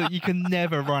 So you can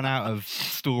never run out of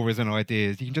stories and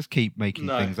ideas. You can just keep making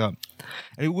things up.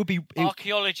 And it would be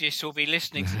archaeologists will be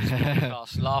listening to this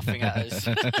podcast, laughing at us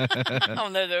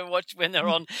when they're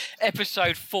on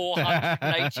episode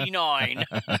 489.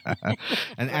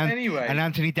 And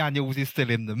Anthony Daniels is still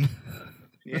in them.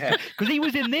 Yeah, because he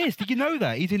was in this. Did you know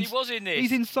that? He was in this.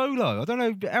 He's in Solo. I don't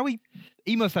know how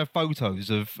he must have photos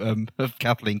of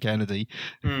Kathleen Kennedy.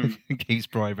 Keeps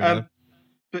private her.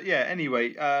 But yeah,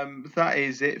 anyway, that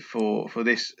is it for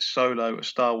this Solo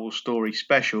Star Wars story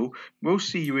special. We'll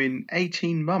see you in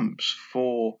 18 months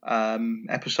for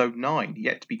episode 9,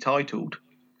 yet to be titled.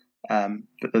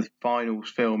 but the final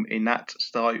film in that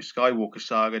Skywalker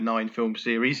Saga 9-film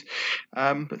series.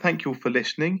 But thank you all for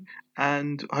listening,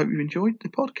 and I hope you enjoyed the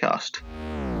podcast.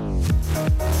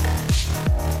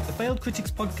 The Failed Critics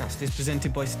podcast is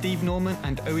presented by Steve Norman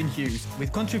and Owen Hughes,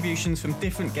 with contributions from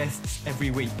different guests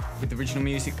every week, with original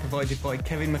music provided by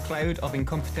Kevin MacLeod of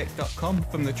Incompetech.com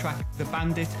from the track The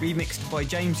Bandit, remixed by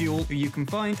James Yule, who you can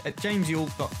find at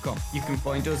jamesyule.com. You can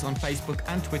find us on Facebook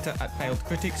and Twitter at Failed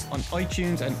Critics, on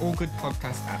iTunes and all good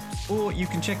podcast apps, or you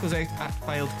can check us out at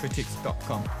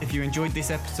failedcritics.com. If you enjoyed this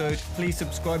episode, please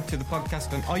subscribe to the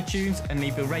podcast on iTunes and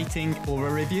leave a rating or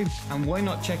a review. And why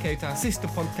not check out our sister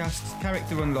podcasts,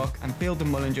 Character Unlock and Field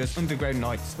and Mullinger's Underground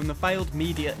Nights, from the Failed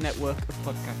Media network of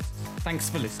podcasts. Thanks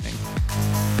for listening.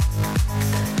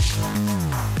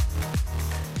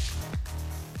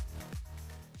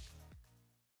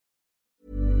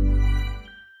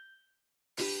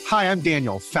 Hi, I'm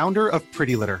Daniel, founder of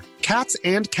Pretty Litter. Cats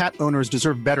and cat owners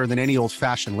deserve better than any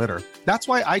old-fashioned litter. That's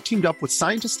why I teamed up with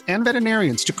scientists and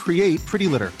veterinarians to create Pretty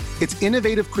Litter. Its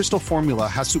innovative crystal formula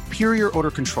has superior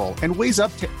odor control and weighs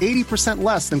up to 80%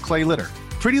 less than clay litter.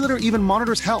 Pretty Litter even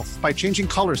monitors health by changing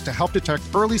colors to help detect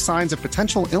early signs of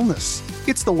potential illness.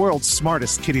 It's the world's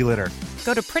smartest kitty litter.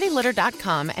 Go to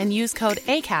prettylitter.com and use code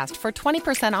ACAST for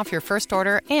 20% off your first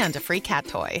order and a free cat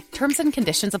toy. Terms and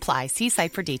conditions apply. See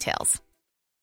site for details.